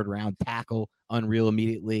the 3rd round tackle, unreal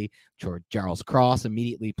immediately. Charles Cross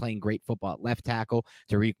immediately playing great football at left tackle.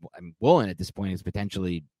 Tariq Woolen at this point is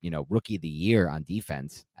potentially, rookie of the year on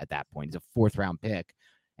defense at that point. He's a 4th round pick.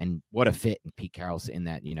 And what a fit in Pete Carroll's in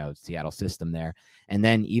that, Seattle system there. And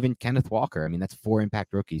then even Kenneth Walker. I mean, that's 4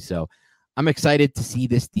 impact rookies. So I'm excited to see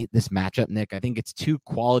this matchup, Nick. I think it's 2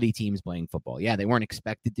 quality teams playing football. Yeah, they weren't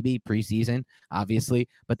expected to be preseason, obviously,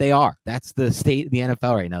 but they are. That's the state of the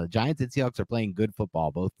NFL right now. The Giants and Seahawks are playing good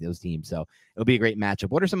football, both those teams. So it'll be a great matchup.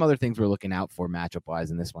 What are some other things we're looking out for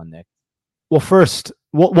matchup-wise in this one, Nick? Well, first,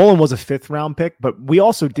 Woolen was a 5th round pick, but we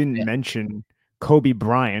also didn't mention Kobe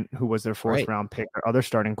Bryant, who was their 4th round pick, their other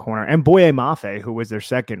starting corner, and Boye Mafe, who was their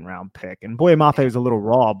 2nd round pick. And Boye Mafe was a little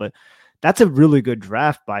raw, but that's a really good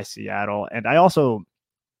draft by Seattle. And I also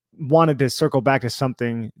wanted to circle back to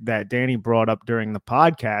something that Danny brought up during the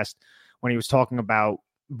podcast when he was talking about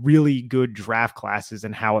really good draft classes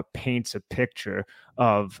and how it paints a picture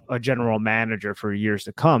of a general manager for years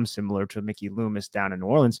to come, similar to Mickey Loomis down in New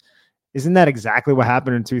Orleans. Isn't that exactly what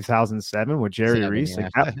happened in 2007 with Jerry Reese? Yeah.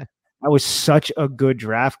 Like that was such a good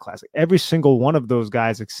draft class. Like every single one of those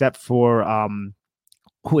guys, except for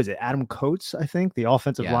who is it? Adam Coates, I think, the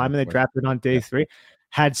offensive lineman they drafted on day 3,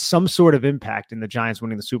 had some sort of impact in the Giants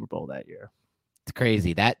winning the Super Bowl that year. It's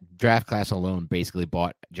crazy. That draft class alone basically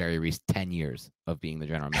bought Jerry Reese 10 years of being the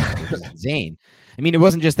general manager, which is insane. I mean, it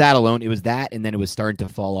wasn't just that alone. It was that, and then it was starting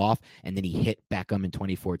to fall off, and then he hit Beckham in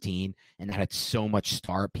 2014, and that had so much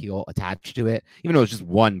star appeal attached to it, even though it was just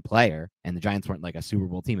one player, and the Giants weren't like a Super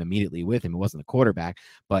Bowl team immediately with him. It wasn't a quarterback,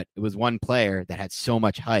 but it was one player that had so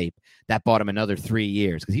much hype that bought him another 3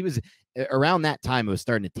 years, because he was around that time, it was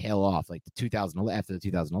starting to tail off, like the 2011 after the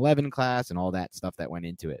 2011 class and all that stuff that went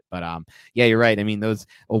into it. But yeah, you're right. I mean,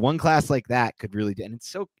 one class like that could really do, and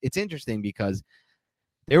it's interesting because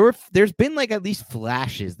there's been like at least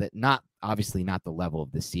flashes that obviously not the level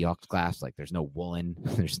of the Seahawks class. Like there's no Woolen,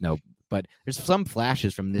 but there's some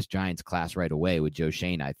flashes from this Giants class right away with Joe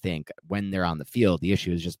Shane. I think when they're on the field, the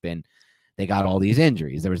issue has just been they got all these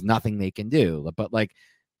injuries. There was nothing they can do, but like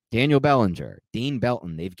Daniel Bellinger, Dean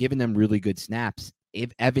Belton, they've given them really good snaps.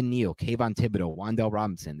 Evan Neal, Kayvon Thibodeau, Wan'Dale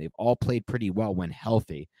Robinson, they've all played pretty well when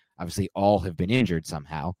healthy. Obviously, all have been injured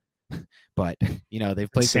somehow, but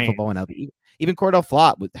they've played some football. And even Cordell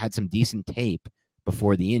Flott had some decent tape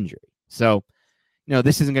before the injury. So,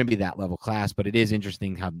 this isn't going to be that level class, but it is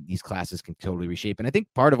interesting how these classes can totally reshape. And I think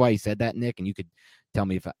part of why he said that, Nick, and you could tell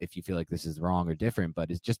me if you feel like this is wrong or different,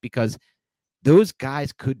 but it's just because those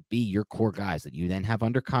guys could be your core guys that you then have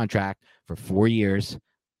under contract for 4 years,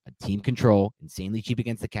 a team control, insanely cheap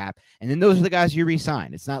against the cap. And then those are the guys you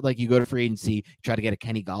re-sign. It's not like you go to free agency, try to get a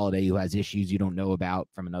Kenny Golladay who has issues you don't know about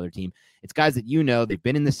from another team. It's guys that they've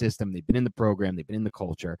been in the system, they've been in the program, they've been in the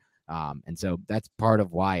culture. And so that's part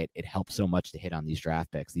of why it helps so much to hit on these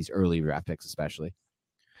draft picks, these early draft picks especially.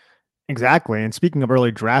 Exactly. And speaking of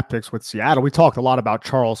early draft picks with Seattle, we talked a lot about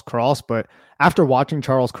Charles Cross, but after watching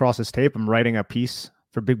Charles Cross's tape, I'm writing a piece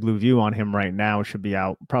for Big Blue View on him right now. It should be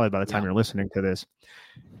out probably by the time you're listening to this.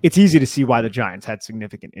 It's easy to see why the Giants had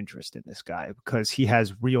significant interest in this guy because he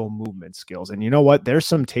has real movement skills. And you know what? There's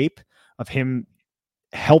some tape of him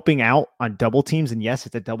helping out on double teams. And yes,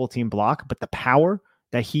 it's a double team block, but the power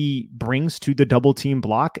that he brings to the double team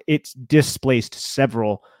block, it's displaced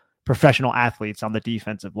several professional athletes on the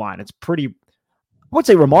defensive line. It's pretty, I would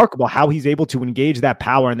say, remarkable how he's able to engage that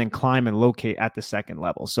power and then climb and locate at the second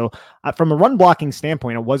level. So from a run blocking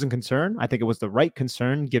standpoint, I wasn't concerned. I think it was the right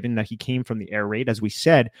concern given that he came from the air raid, as we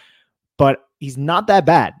said, but he's not that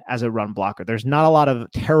bad as a run blocker. There's not a lot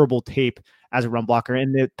of terrible tape as a run blocker,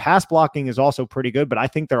 and the pass blocking is also pretty good, but I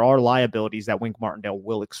think there are liabilities that Wink Martindale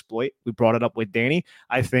will exploit. We brought it up with Danny.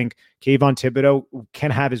 I think Kayvon Thibodeau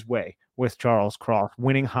can have his way with Charles Cross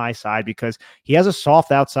winning high side because he has a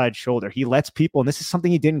soft outside shoulder. He lets people, and this is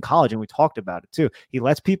something he did in college, and we talked about it too. He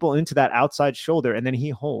lets people into that outside shoulder, and then he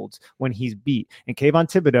holds when he's beat. And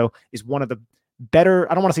Kayvon Thibodeau is one of the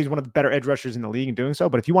better, I don't want to say he's one of the better edge rushers in the league in doing so,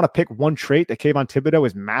 but if you want to pick one trait that Kayvon Thibodeau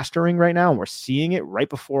is mastering right now, and we're seeing it right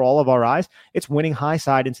before all of our eyes, it's winning high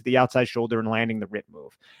side into the outside shoulder and landing the rip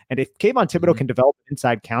move. And if Kayvon Thibodeau can develop an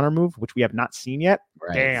inside counter move, which we have not seen yet,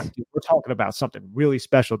 damn, dude, we're talking about something really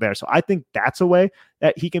special there. So I think that's a way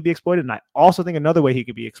that he can be exploited. And I also think another way he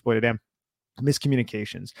could be exploited,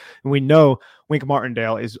 miscommunications. And we know Wink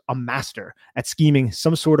Martindale is a master at scheming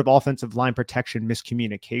some sort of offensive line protection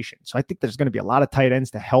miscommunication. So I think there's going to be a lot of tight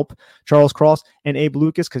ends to help Charles Cross and Abe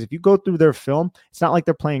Lucas, because if you go through their film, it's not like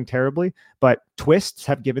they're playing terribly, but twists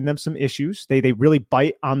have given them some issues. They really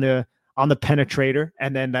bite on the penetrator,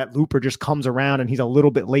 and then that looper just comes around and he's a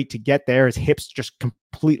little bit late to get there. His hips just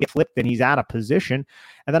completely flipped and he's out of position.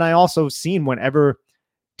 And then I also seen whenever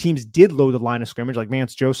teams did load the line of scrimmage, like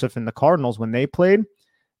Vance Joseph and the Cardinals, when they played,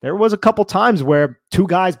 there was a couple times where two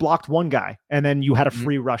guys blocked one guy and then you had a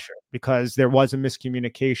free rusher because there was a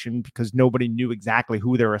miscommunication because nobody knew exactly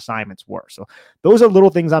who their assignments were. So those are little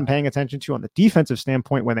things I'm paying attention to on the defensive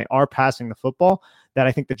standpoint when they are passing the football that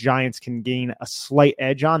I think the Giants can gain a slight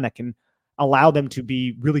edge on that can allow them to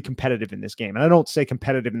be really competitive in this game. And I don't say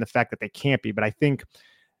competitive in the fact that they can't be, but I think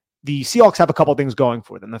the Seahawks have a couple things going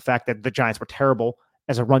for them. The fact that the Giants were terrible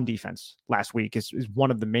as a run defense last week is one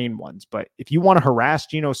of the main ones. But if you want to harass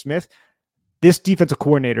Geno Smith, this defensive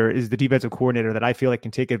coordinator is the defensive coordinator that I feel like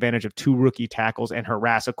can take advantage of two rookie tackles and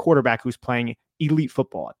harass a quarterback who's playing elite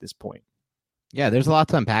football at this point. Yeah, there's a lot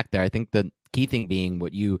to unpack there. I think the key thing being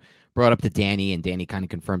what you brought up to Danny, and Danny kind of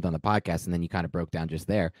confirmed on the podcast, and then you kind of broke down just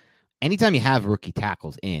there. Anytime you have rookie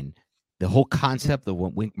tackles in, the whole concept of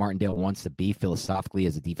what Wink Martindale wants to be philosophically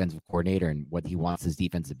as a defensive coordinator and what he wants his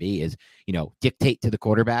defense to be is, dictate to the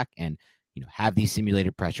quarterback and, have these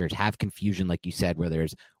simulated pressures, have confusion, like you said, where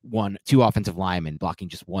there's two offensive linemen blocking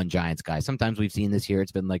just one Giants guy. Sometimes we've seen this year.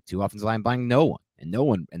 It's been like two offensive linemen blocking no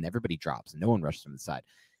one, and everybody drops and no one rushes from the side.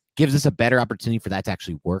 Gives us a better opportunity for that to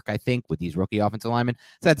actually work, I think, with these rookie offensive linemen.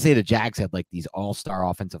 So I'd say the Jags had like these all-star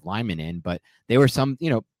offensive linemen in, but they were some,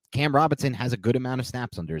 Cam Robinson has a good amount of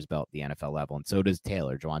snaps under his belt at the NFL level, and so does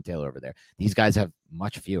Jawan Taylor over there. These guys have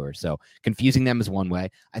much fewer, so confusing them is one way.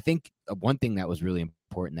 I think one thing that was really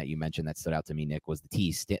important that you mentioned that stood out to me, Nick, was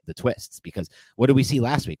the twists, because what did we see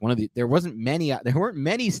last week? There weren't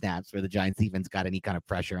many snaps where the Giants defense got any kind of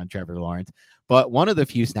pressure on Trevor Lawrence, but one of the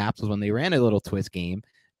few snaps was when they ran a little twist game.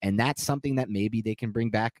 And that's something that maybe they can bring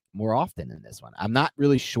back more often in this one. I'm not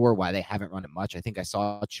really sure why they haven't run it much. I think I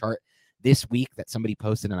saw a chart this week that somebody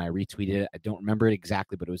posted and I retweeted it. I don't remember it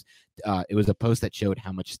exactly, but it was a post that showed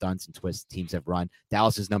how much stunts and twists teams have run.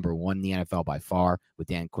 Dallas is number 1 in the NFL by far with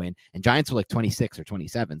Dan Quinn, and Giants are like 26 or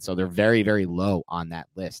 27. So they're very, very low on that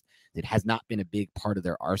list. It has not been a big part of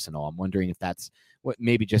their arsenal. I'm wondering if that's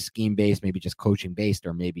maybe just scheme based, maybe just coaching based,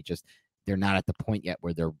 or maybe just they're not at the point yet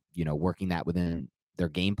where they're, working that within their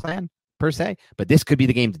game plan per se, but this could be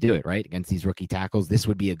the game to do it, right? Against these rookie tackles, this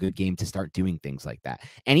would be a good game to start doing things like that.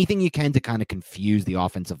 Anything you can to kind of confuse the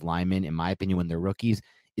offensive linemen, in my opinion, when they're rookies,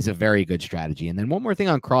 is a very good strategy. And then one more thing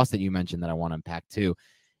on Cross that you mentioned that I want to unpack too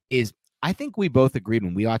is I think we both agreed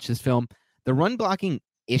when we watched this film, the run blocking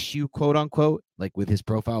issue, quote unquote, like with his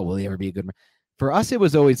profile, will he ever be a good man? For us, it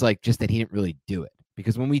was always like just that he didn't really do it.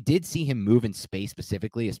 Because when we did see him move in space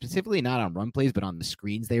specifically not on run plays, but on the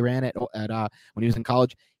screens they ran at when he was in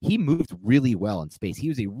college, he moved really well in space. He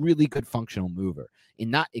was a really good functional mover, and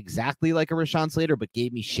not exactly like a Rashawn Slater, but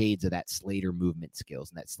gave me shades of that Slater movement skills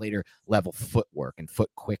and that Slater level footwork and foot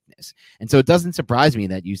quickness. And so it doesn't surprise me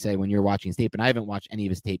that you say when you're watching his tape, and I haven't watched any of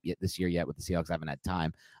his tape yet this year yet with the Seahawks. I haven't had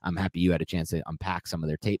time. I'm happy you had a chance to unpack some of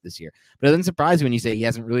their tape this year. But it doesn't surprise me when you say he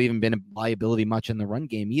hasn't really even been a liability much in the run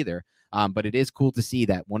game either. But it is cool to see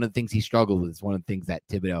that one of the things he struggled with is one of the things that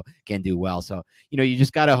Thibodeau can do well. So, you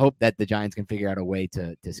just got to hope that the Giants can figure out a way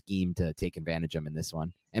to scheme to take advantage of him in this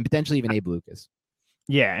one, and potentially even Abe Lucas.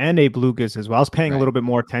 Yeah, and Abe Lucas as well. I was paying a little bit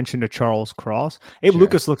more attention to Charles Cross. Abe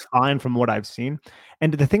Lucas looks fine from what I've seen.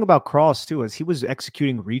 And the thing about Cross, too, is he was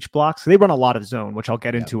executing reach blocks. They run a lot of zone, which I'll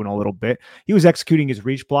get into in a little bit. He was executing his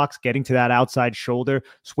reach blocks, getting to that outside shoulder,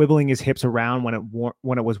 swiveling his hips around when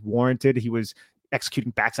it was warranted. He was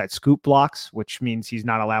executing backside scoop blocks, which means he's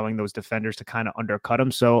not allowing those defenders to kind of undercut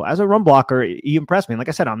him. So as a run blocker, he impressed me. And like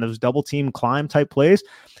I said, on those double team climb type plays,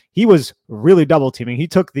 he was really double teaming. He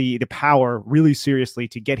took the power really seriously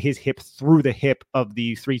to get his hip through the hip of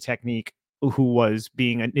the 3 technique, who was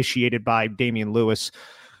being initiated by Damian Lewis.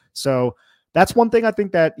 So that's one thing I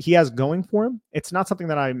think that he has going for him. It's not something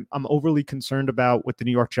that I'm overly concerned about with the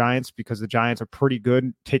New York Giants, because the Giants are pretty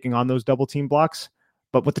good taking on those double team blocks.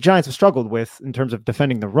 But what the Giants have struggled with in terms of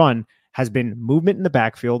defending the run has been movement in the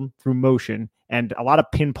backfield through motion and a lot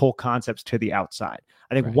of pin pull concepts to the outside.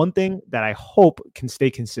 I think one thing that I hope can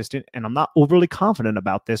stay consistent, and I'm not overly confident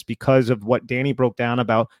about this because of what Danny broke down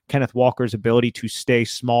about Kenneth Walker's ability to stay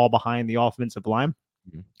small behind the offensive line.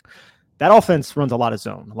 Mm-hmm. That offense runs a lot of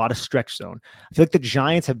zone, a lot of stretch zone. I feel like the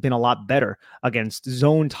Giants have been a lot better against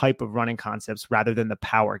zone type of running concepts rather than the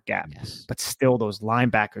power gap. Yes. But still, those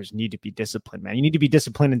linebackers need to be disciplined, man. You need to be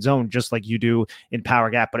disciplined in zone just like you do in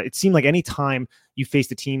power gap. But it seemed like any time you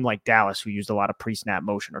faced a team like Dallas, who used a lot of pre-snap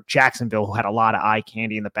motion, or Jacksonville, who had a lot of eye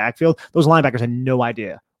candy in the backfield, those linebackers had no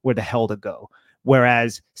idea where the hell to go.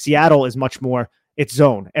 Whereas Seattle is much more, it's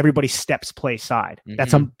zone. Everybody steps play side. Mm-hmm.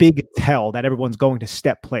 That's a big tell that everyone's going to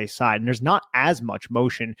step play side. And there's not as much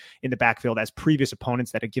motion in the backfield as previous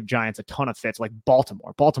opponents that give Giants a ton of fits, like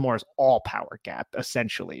Baltimore. Baltimore is all power gap,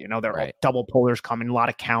 essentially. They're all double pullers coming, a lot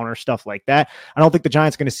of counter stuff like that. I don't think the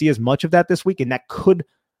Giants are going to see as much of that this week, and that could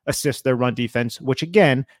assist their run defense, which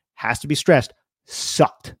again has to be stressed,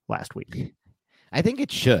 sucked last week. I think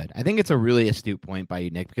it should. I think it's a really astute point by you,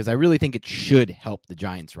 Nick, because I really think it should help the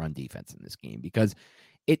Giants' run defense in this game, because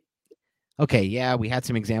we had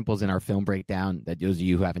some examples in our film breakdown that those of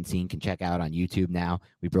you who haven't seen can check out on YouTube now.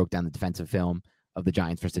 We broke down the defensive film of the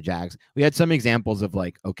Giants versus the Jags. We had some examples of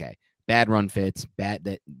bad run fits, bad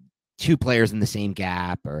that 2 players in the same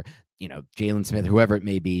gap, or, Jalen Smith, whoever it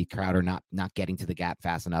may be, Crowder not getting to the gap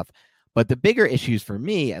fast enough. But the bigger issues for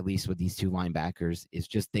me, at least with these 2 linebackers, is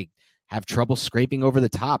just have trouble scraping over the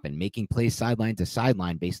top and making plays sideline to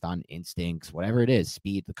sideline based on instincts, whatever it is,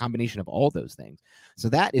 speed, the combination of all those things. So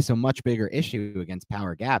that is a much bigger issue against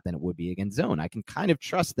power gap than it would be against zone. I can kind of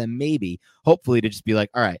trust them maybe, hopefully, to just be like,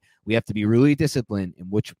 all right, we have to be really disciplined in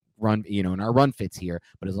which run, in our run fits here.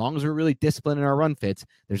 But as long as we're really disciplined in our run fits,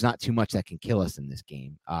 there's not too much that can kill us in this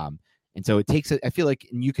game. And so it takes, I feel like,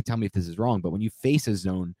 and you could tell me if this is wrong, but when you face a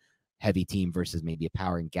zone heavy team versus maybe a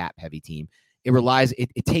power and gap heavy team,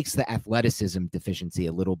 it takes the athleticism deficiency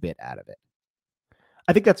a little bit out of it.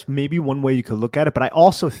 I think that's maybe one way you could look at it, but I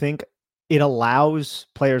also think it allows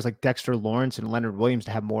players like Dexter Lawrence and Leonard Williams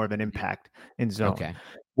to have more of an impact in zone. Okay.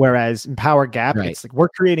 Whereas in power gap, Right. It's like we're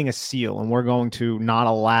creating a seal and we're going to not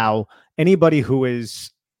allow anybody who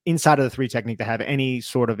is inside of the 3 technique to have any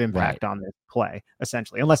sort of impact on this play,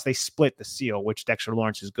 essentially, unless they split the seal, which Dexter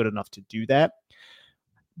Lawrence is good enough to do that.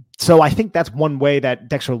 So I think that's one way that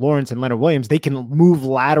Dexter Lawrence and Leonard Williams, they can move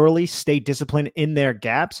laterally, stay disciplined in their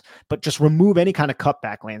gaps, but just remove any kind of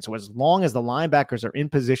cutback lane. So as long as the linebackers are in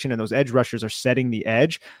position and those edge rushers are setting the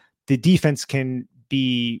edge, the defense can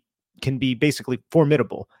be basically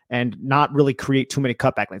formidable and not really create too many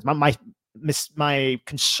cutback lanes. My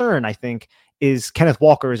concern, I think, is Kenneth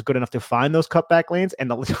Walker is good enough to find those cutback lanes,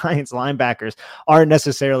 and the Giants linebackers aren't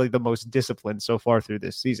necessarily the most disciplined so far through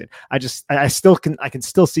this season. I can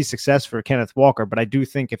still see success for Kenneth Walker, but I do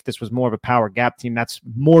think if this was more of a power gap team, that's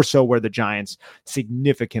more so where the Giants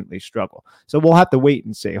significantly struggle. So we'll have to wait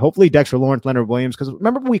and see. Hopefully Dexter Lawrence, Leonard Williams, because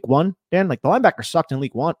remember week 1, Dan, like the linebackers sucked in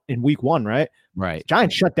week one, right? Right.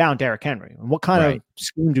 Giants shut down Derrick Henry. And what kind of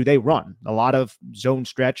scheme do they run? A lot of zone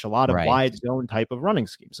stretch, a lot of wide zone type of running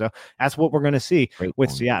scheme. So that's what we're going to see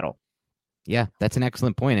with Seattle. Yeah, that's an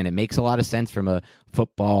excellent point, and it makes a lot of sense from a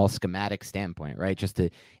football schematic standpoint, right?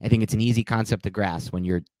 I think it's an easy concept to grasp when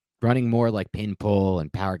you're running more like pin pull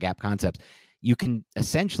and power gap concepts. You can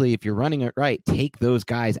essentially, if you're running it right, take those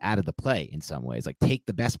guys out of the play in some ways. Like take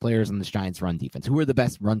the best players on the Giants run defense. Who are the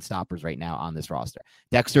best run stoppers right now on this roster?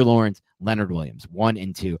 Dexter Lawrence, Leonard Williams, 1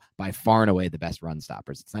 and 2, by far and away the best run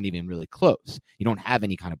stoppers. It's not even really close. You don't have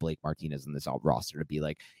any kind of Blake Martinez in this all roster to be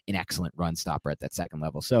like an excellent run stopper at that second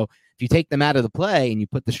level. So if you take them out of the play and you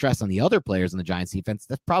put the stress on the other players on the Giants defense,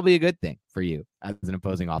 that's probably a good thing for you as an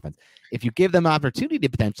opposing offense. If you give them opportunity to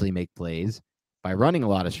potentially make plays by running a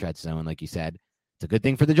lot of stretch zone, like you said, it's a good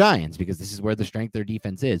thing for the Giants because this is where the strength of their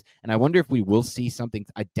defense is. And I wonder if we will see something.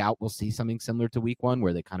 I doubt we'll see something similar to week 1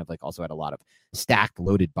 where they kind of like also had a lot of stacked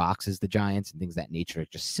loaded boxes, the Giants, and things of that nature,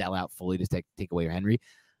 just sell out fully to take away Henry.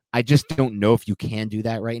 I just don't know if you can do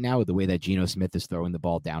that right now with the way that Geno Smith is throwing the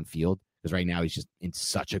ball downfield, because right now he's just in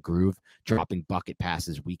such a groove, dropping bucket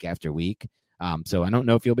passes week after week. So I don't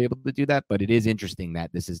know if you'll be able to do that, but it is interesting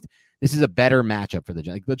that this is a better matchup for the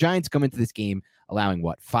Giants. The Giants come into this game allowing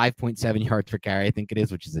 5.7 yards per carry, I think it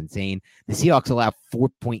is, which is insane. The Seahawks allow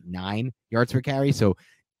 4.9 yards per carry. So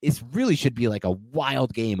it really should be like a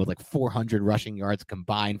wild game with like 400 rushing yards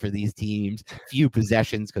combined for these teams, few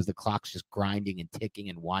possessions because the clock's just grinding and ticking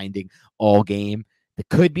and winding all game. That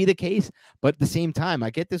could be the case, but at the same time, I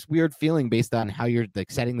get this weird feeling based on how you're like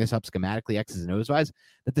setting this up schematically, X's and O's wise,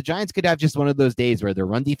 that the Giants could have just one of those days where their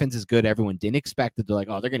run defense is good. Everyone didn't expect it. They're like,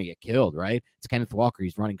 oh, they're going to get killed, right? It's Kenneth Walker.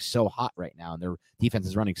 He's running so hot right now, and their defense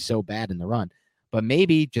is running so bad in the run. But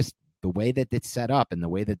maybe just the way that it's set up and the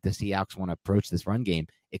way that the Seahawks want to approach this run game,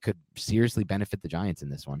 it could seriously benefit the Giants in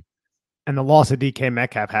this one. And the loss of DK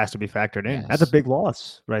Metcalf has to be factored in. Yes. That's a big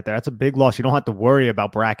loss right there. That's a big loss. You don't have to worry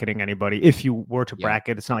about bracketing anybody. If you were to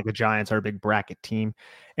bracket, it's not like the Giants are a big bracket team.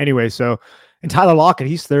 Anyway, so, and Tyler Lockett,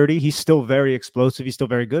 he's 30. He's still very explosive. He's still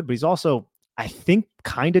very good, but he's also, I think,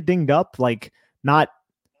 kind of dinged up, like not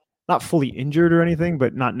fully injured or anything,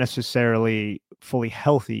 but not necessarily fully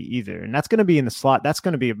healthy either. And that's going to be in the slot. That's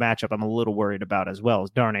going to be a matchup I'm a little worried about as well, as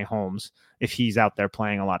Darnay Holmes, if he's out there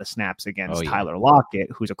playing a lot of snaps against Tyler Lockett,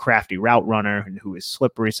 who's a crafty route runner and who is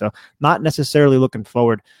slippery. So not necessarily looking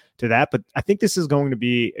forward to that, but I think this is going to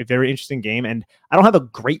be a very interesting game. And I don't have a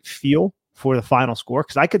great feel for the final score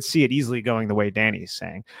because I could see it easily going the way Danny's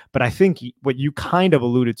saying. But I think what you kind of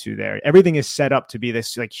alluded to there, everything is set up to be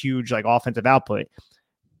this like huge like offensive output.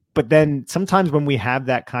 But then sometimes when we have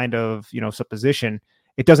that kind of, supposition,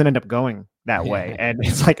 it doesn't end up going that way. And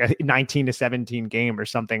it's like a 19-17 game or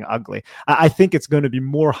something ugly. I think it's going to be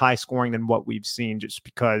more high scoring than what we've seen just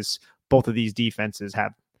because both of these defenses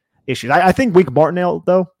have issues. I think Wink Martindale,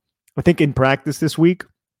 though, I think in practice this week,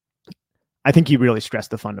 I think he really stressed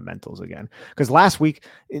the fundamentals again. Because last week,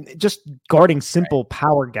 just guarding simple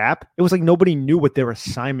power gap, it was like nobody knew what their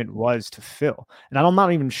assignment was to fill. And I'm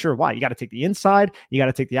not even sure why. You got to take the inside, you got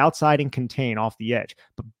to take the outside and contain off the edge.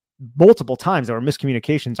 But multiple times there were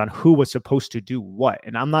miscommunications on who was supposed to do what.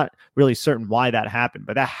 And I'm not really certain why that happened,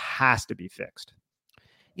 but that has to be fixed.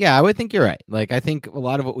 Yeah, I would think you're right. Like, I think a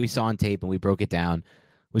lot of what we saw on tape and we broke it down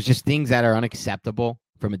was just things that are unacceptable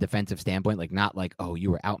from a defensive standpoint. Like, not like, oh,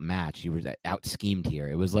 you were outmatched, you were out schemed here.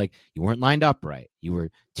 It was like you weren't lined up right. You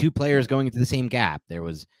were two players going into the same gap. There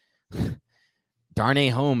was Darnay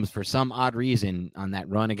Holmes, for some odd reason, on that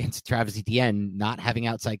run against Travis Etienne, not having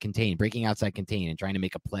outside contain, breaking outside contain, and trying to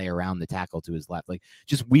make a play around the tackle to his left. Like,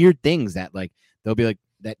 just weird things that, like, they'll be like,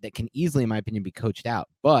 that can easily, in my opinion, be coached out.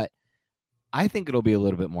 But I think it'll be a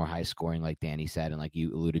little bit more high scoring, like Danny said, and like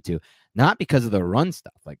you alluded to, not because of the run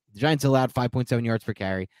stuff. Like, the Giants allowed 5.7 yards per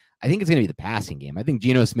carry. I think it's going to be the passing game. I think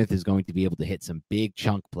Geno Smith is going to be able to hit some big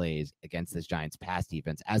chunk plays against this Giants pass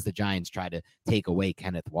defense as the Giants try to take away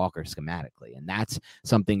Kenneth Walker schematically. And that's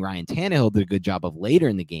something Ryan Tannehill did a good job of later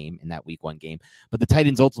in the game, in that week 1 game. But the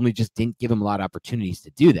Titans ultimately just didn't give him a lot of opportunities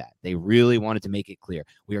to do that. They really wanted to make it clear,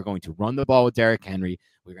 we are going to run the ball with Derrick Henry.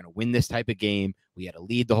 We're going to win this type of game. We had a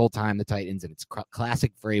lead the whole time, the Titans, and it's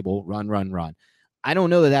classic Vrabel, run, run, run. I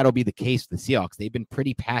don't know that that'll be the case for the Seahawks. They've been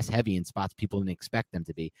pretty pass heavy in spots people didn't expect them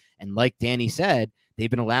to be. And like Danny said, they've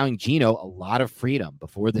been allowing Geno a lot of freedom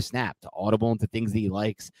before the snap to audible into things that he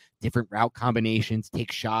likes, different route combinations,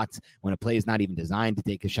 take shots when a play is not even designed to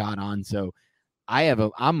take a shot on. So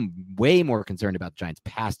I'm way more concerned about the Giants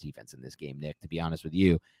pass defense in this game, Nick, to be honest with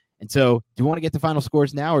you. And so do we want to get to final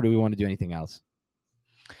scores now, or do we want to do anything else?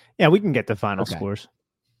 Yeah, we can get to final scores.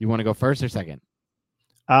 You want to go first or second?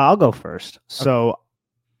 I'll go first. So,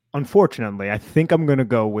 unfortunately, I think I'm going to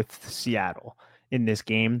go with Seattle in this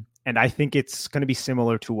game. And I think it's going to be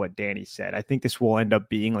similar to what Danny said. I think this will end up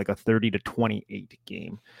being like a 30-28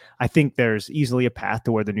 game. I think there's easily a path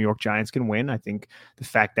to where the New York Giants can win. I think the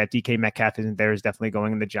fact that DK Metcalf isn't there is definitely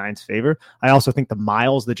going in the Giants' favor. I also think the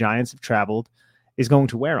miles the Giants have traveled is going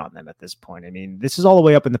to wear on them at this point. I mean, this is all the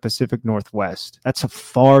way up in the Pacific Northwest. That's a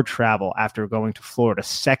far travel after going to Florida,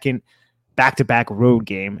 second back-to-back road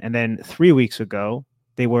game. And then 3 weeks ago,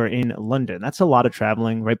 they were in London. That's a lot of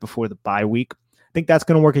traveling right before the bye week. I think that's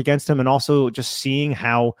going to work against them. And also just seeing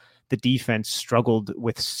how the defense struggled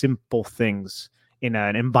with simple things in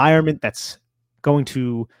an environment that's going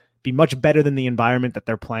to be much better than the environment that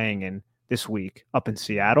they're playing in this week up in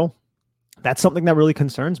Seattle. That's something that really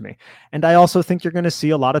concerns me. And I also think you're going to see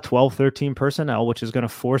a lot of 12-13 personnel, which is going to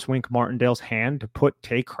force Wink Martindale's hand to put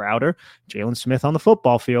Tay Crowder, Jalen Smith on the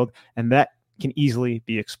football field, and that can easily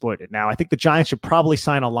be exploited. Now, I think the Giants should probably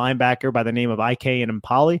sign a linebacker by the name of IK and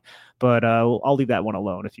Impali, but I'll leave that one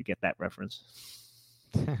alone if you get that reference.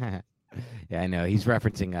 Yeah, I know. He's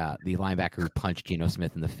referencing the linebacker who punched Geno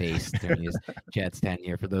Smith in the face during his Jets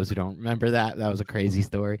tenure. For those who don't remember that was a crazy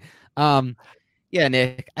story. Yeah,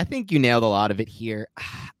 Nick, I think you nailed a lot of it here.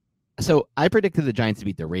 So I predicted the Giants to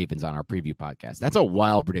beat the Ravens on our preview podcast. That's a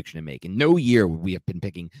wild prediction to make. In no year would we have been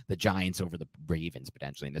picking the Giants over the Ravens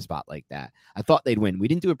potentially in a spot like that. I thought they'd win. We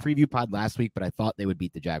didn't do a preview pod last week, but I thought they would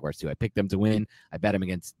beat the Jaguars too. I picked them to win. I bet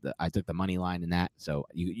them I took the money line in that. So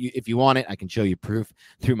if you want it, I can show you proof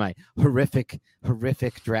through my horrific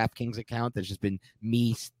DraftKings account. That's just been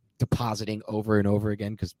me depositing over and over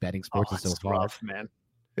again because betting sports is so rough, man.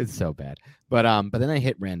 It's so bad. But then I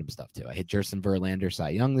hit random stuff too. I hit Justin Verlander,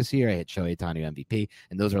 Cy Young this year. I hit Shohei Ohtani MVP,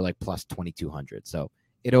 and those are like plus 2,200. So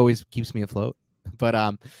it always keeps me afloat.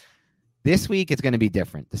 But this week it's going to be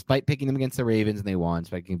different. Despite picking them against the Ravens and they won,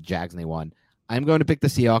 despite picking the Jags and they won, I'm going to pick the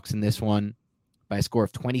Seahawks in this one by a score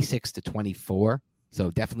of 26-24.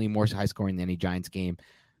 So definitely more high scoring than any Giants game.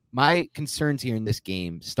 My concerns here in this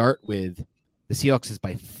game start with the Seahawks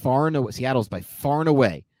Seattle's by far and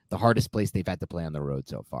away the hardest place they've had to play on the road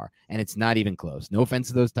so far. And it's not even close. No offense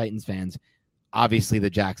to those Titans fans. Obviously, the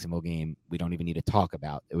Jacksonville game, we don't even need to talk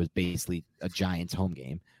about. It was basically a Giants home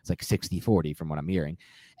game. It's like 60-40 from what I'm hearing.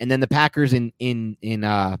 And then the Packers in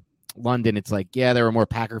London, it's like, yeah, there were more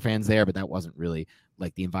Packer fans there, but that wasn't really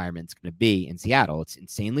like the environment's going to be in Seattle. It's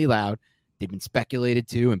insanely loud. They've been speculated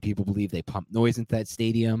to, and people believe they pump noise into that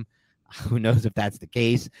stadium. Who knows if that's the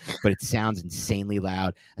case, but it sounds insanely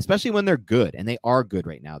loud, especially when they're good, and they are good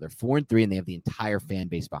right now. They're 4-3, and they have the entire fan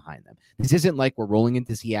base behind them. This isn't like we're rolling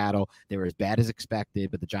into Seattle. They were as bad as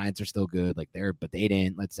expected, but the Giants are still good. But they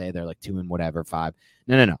didn't. Let's say they're like 2 and whatever, 5.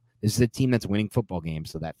 No. This is a team that's winning football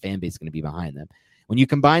games, so that fan base is going to be behind them. When you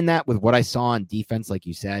combine that with what I saw on defense, like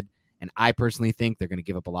you said, and I personally think they're going to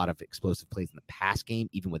give up a lot of explosive plays in the pass game,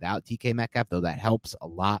 even without DK Metcalf, though that helps a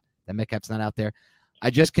lot that Metcalf's not out there.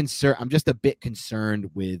 I'm just a bit concerned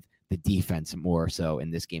with the defense more so in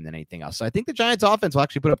this game than anything else. So I think the Giants offense will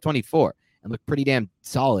actually put up 24 and look pretty damn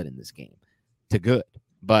solid in this game to good.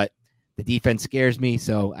 But The defense scares me,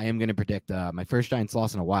 so I am going to predict my first Giants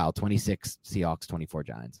loss in a while, 26 Seahawks, 24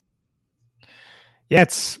 Giants. Yeah,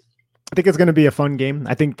 I think it's going to be a fun game.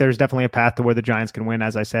 I think there's definitely a path to where the Giants can win,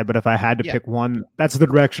 as I said. But if I had to pick one, that's the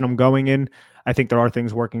direction I'm going in. I think there are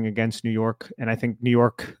things working against New York. And I think New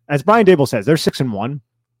York, as Brian Daboll says, they're 6-1.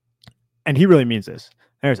 And he really means this.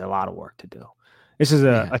 There's a lot of work to do. This is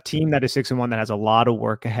a team that is 6-1 that has a lot of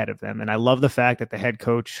work ahead of them. And I love the fact that the head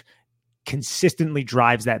coach consistently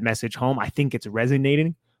drives that message home. I think it's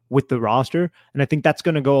resonating with the roster, and I think that's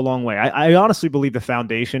going to go a long way. I honestly believe the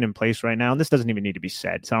foundation in place right now, and this doesn't even need to be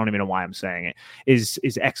said, so I don't even know why I'm saying it,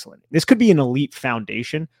 is excellent. This could be an elite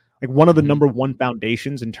foundation, like one of the number one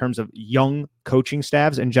foundations in terms of young coaching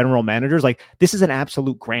staffs and general managers. Like, this is an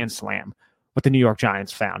absolute grand slam what the New York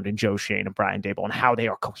Giants found in Joe Schoen and Brian Daboll and how they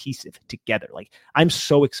are cohesive together. Like, I'm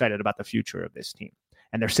so excited about the future of this team,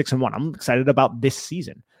 and they're 6-1. I'm excited about this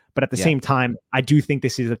season. But at the same time, I do think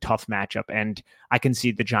this is a tough matchup, and I can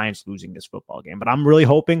see the Giants losing this football game. But I'm really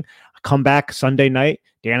hoping I come back Sunday night.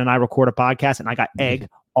 Dan and I record a podcast, and I got egg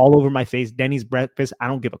all over my face. Denny's breakfast. I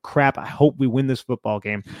don't give a crap. I hope we win this football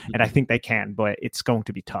game, and I think they can, but it's going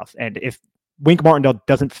to be tough. And if Wink Martindale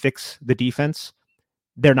doesn't fix the defense,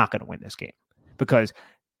 they're not going to win this game because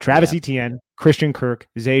Travis Etienne, Christian Kirk,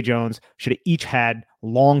 Zay Jones should have each had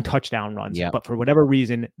long touchdown runs, but for whatever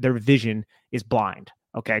reason, their vision is blind.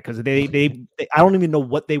 Okay, because they I don't even know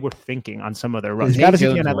what they were thinking on some of their runs. Zay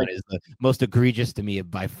Jones one is the most egregious to me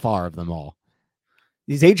by far of them all.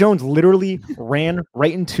 Zay Jones literally ran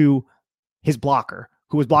right into his blocker,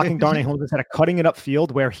 who was blocking Darnay Holmes instead of cutting it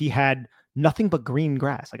upfield where he had nothing but green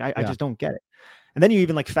grass. Like I just don't get it. And then you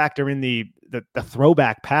even like factor in the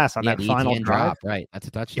throwback pass on that final drive. Right, that's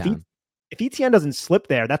a touchdown. If Etienne doesn't slip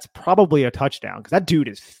there, that's probably a touchdown because that dude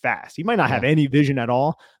is fast. He might not have any vision at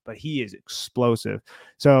all, but he is explosive.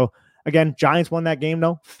 So, again, Giants won that game,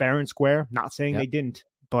 though, fair and square. Not saying they didn't,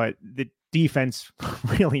 but the defense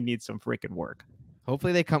really needs some freaking work.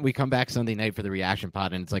 Hopefully we come back Sunday night for the reaction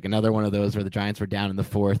pod, and it's like another one of those where the Giants were down in the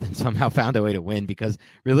fourth and somehow found a way to win because,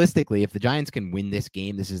 realistically, if the Giants can win this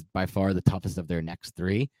game, this is by far the toughest of their next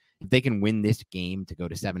three. If they can win this game to go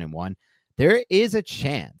to 7-1, there is a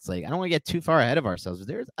chance, like I don't want to get too far ahead of ourselves, but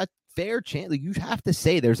there's a fair chance, like you have to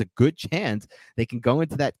say there's a good chance they can go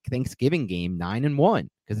into that Thanksgiving game 9-1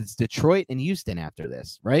 because it's Detroit and Houston after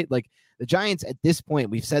this, right? Like the Giants at this point,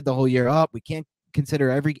 we've said the whole year, we can't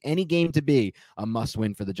consider any game to be a must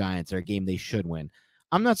win for the Giants or a game they should win.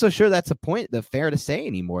 I'm not so sure that's the fair to say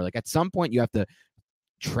anymore. Like at some point you have to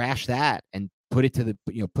trash that and put it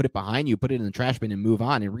put it behind you, put it in the trash bin and move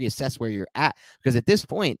on and reassess where you're at. Because at this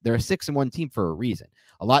point, they're a 6-1 team for a reason.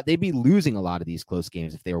 They'd be losing a lot of these close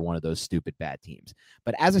games if they were one of those stupid bad teams.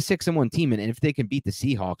 But as a 6-1 team, and if they can beat the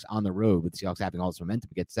Seahawks on the road with the Seahawks having all this momentum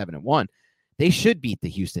to get 7-1, they should beat the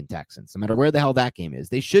Houston Texans, no matter where the hell that game is.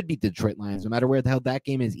 They should beat the Detroit Lions, no matter where the hell that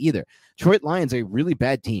game is either. Detroit Lions are a really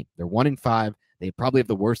bad team. They're 1-5. They probably have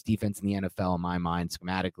the worst defense in the NFL in my mind,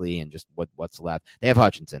 schematically, and just what's left. They have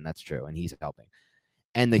Hutchinson, that's true, and he's helping.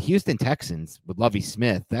 And the Houston Texans with Lovie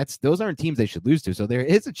Smith, those aren't teams they should lose to. So there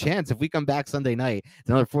is a chance if we come back Sunday night, it's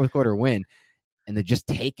another fourth quarter win, and they just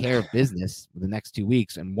take care of business for the next 2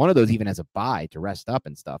 weeks. And one of those even has a bye to rest up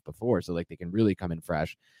and stuff before, so like they can really come in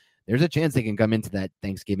fresh. There's a chance they can come into that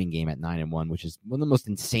Thanksgiving game at 9-1, which is one of the most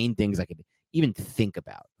insane things I could even think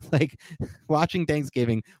about. Like watching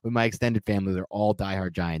Thanksgiving with my extended family, they're all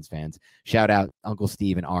diehard Giants fans. Shout out Uncle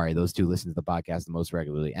Steve and Ari; those two listen to the podcast the most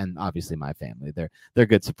regularly, and obviously my family. They're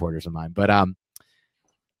good supporters of mine. But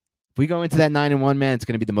if we go into that 9-1, man, it's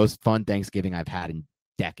going to be the most fun Thanksgiving I've had in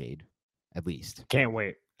decade, at least. Can't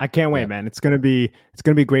wait. I can't wait, man. It's gonna be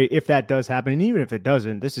great if that does happen. And even if it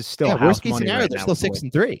doesn't, this is still worst case scenario. They're still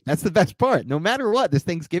 6-3. That's the best part. No matter what, this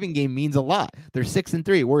Thanksgiving game means a lot. They're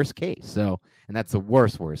 6-3, worst case. So, and that's the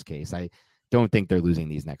worst case. I don't think they're losing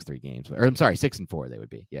these next 3 games. Or I'm sorry, 6-4 they would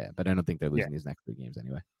be. Yeah, but I don't think they're losing these next 3 games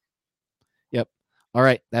anyway. Yep. All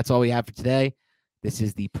right, that's all we have for today. This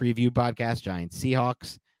is the preview podcast,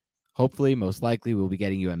 Giants-Seahawks. Hopefully, most likely, we'll be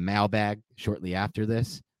getting you a mailbag shortly after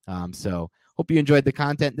this. So. Hope you enjoyed the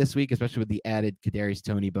content this week, especially with the added Kadarius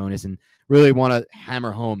Toney bonus, and really want to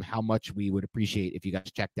hammer home how much we would appreciate if you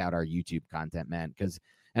guys checked out our YouTube content, man.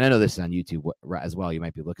 And I know this is on YouTube as well. You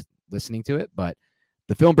might be listening to it, but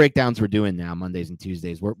the film breakdowns we're doing now, Mondays and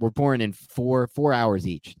Tuesdays, we're pouring in 4 hours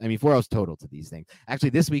each. I mean, 4 hours total to these things. Actually,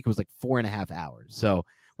 this week was like 4.5 hours. So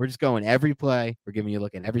we're just going every play. We're giving you a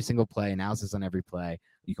look at every single play, analysis on every play.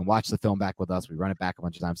 You can watch the film back with us. We run it back a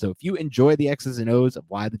bunch of times. So if you enjoy the X's and O's of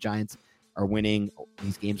why the Giants are winning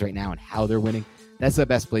these games right now and how they're winning, that's the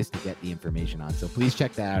best place to get the information on. So please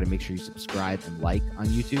check that out and make sure you subscribe and like on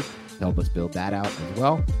YouTube to help us build that out as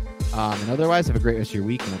well. And otherwise, have a great rest of your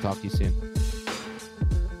week, and we'll talk to you soon.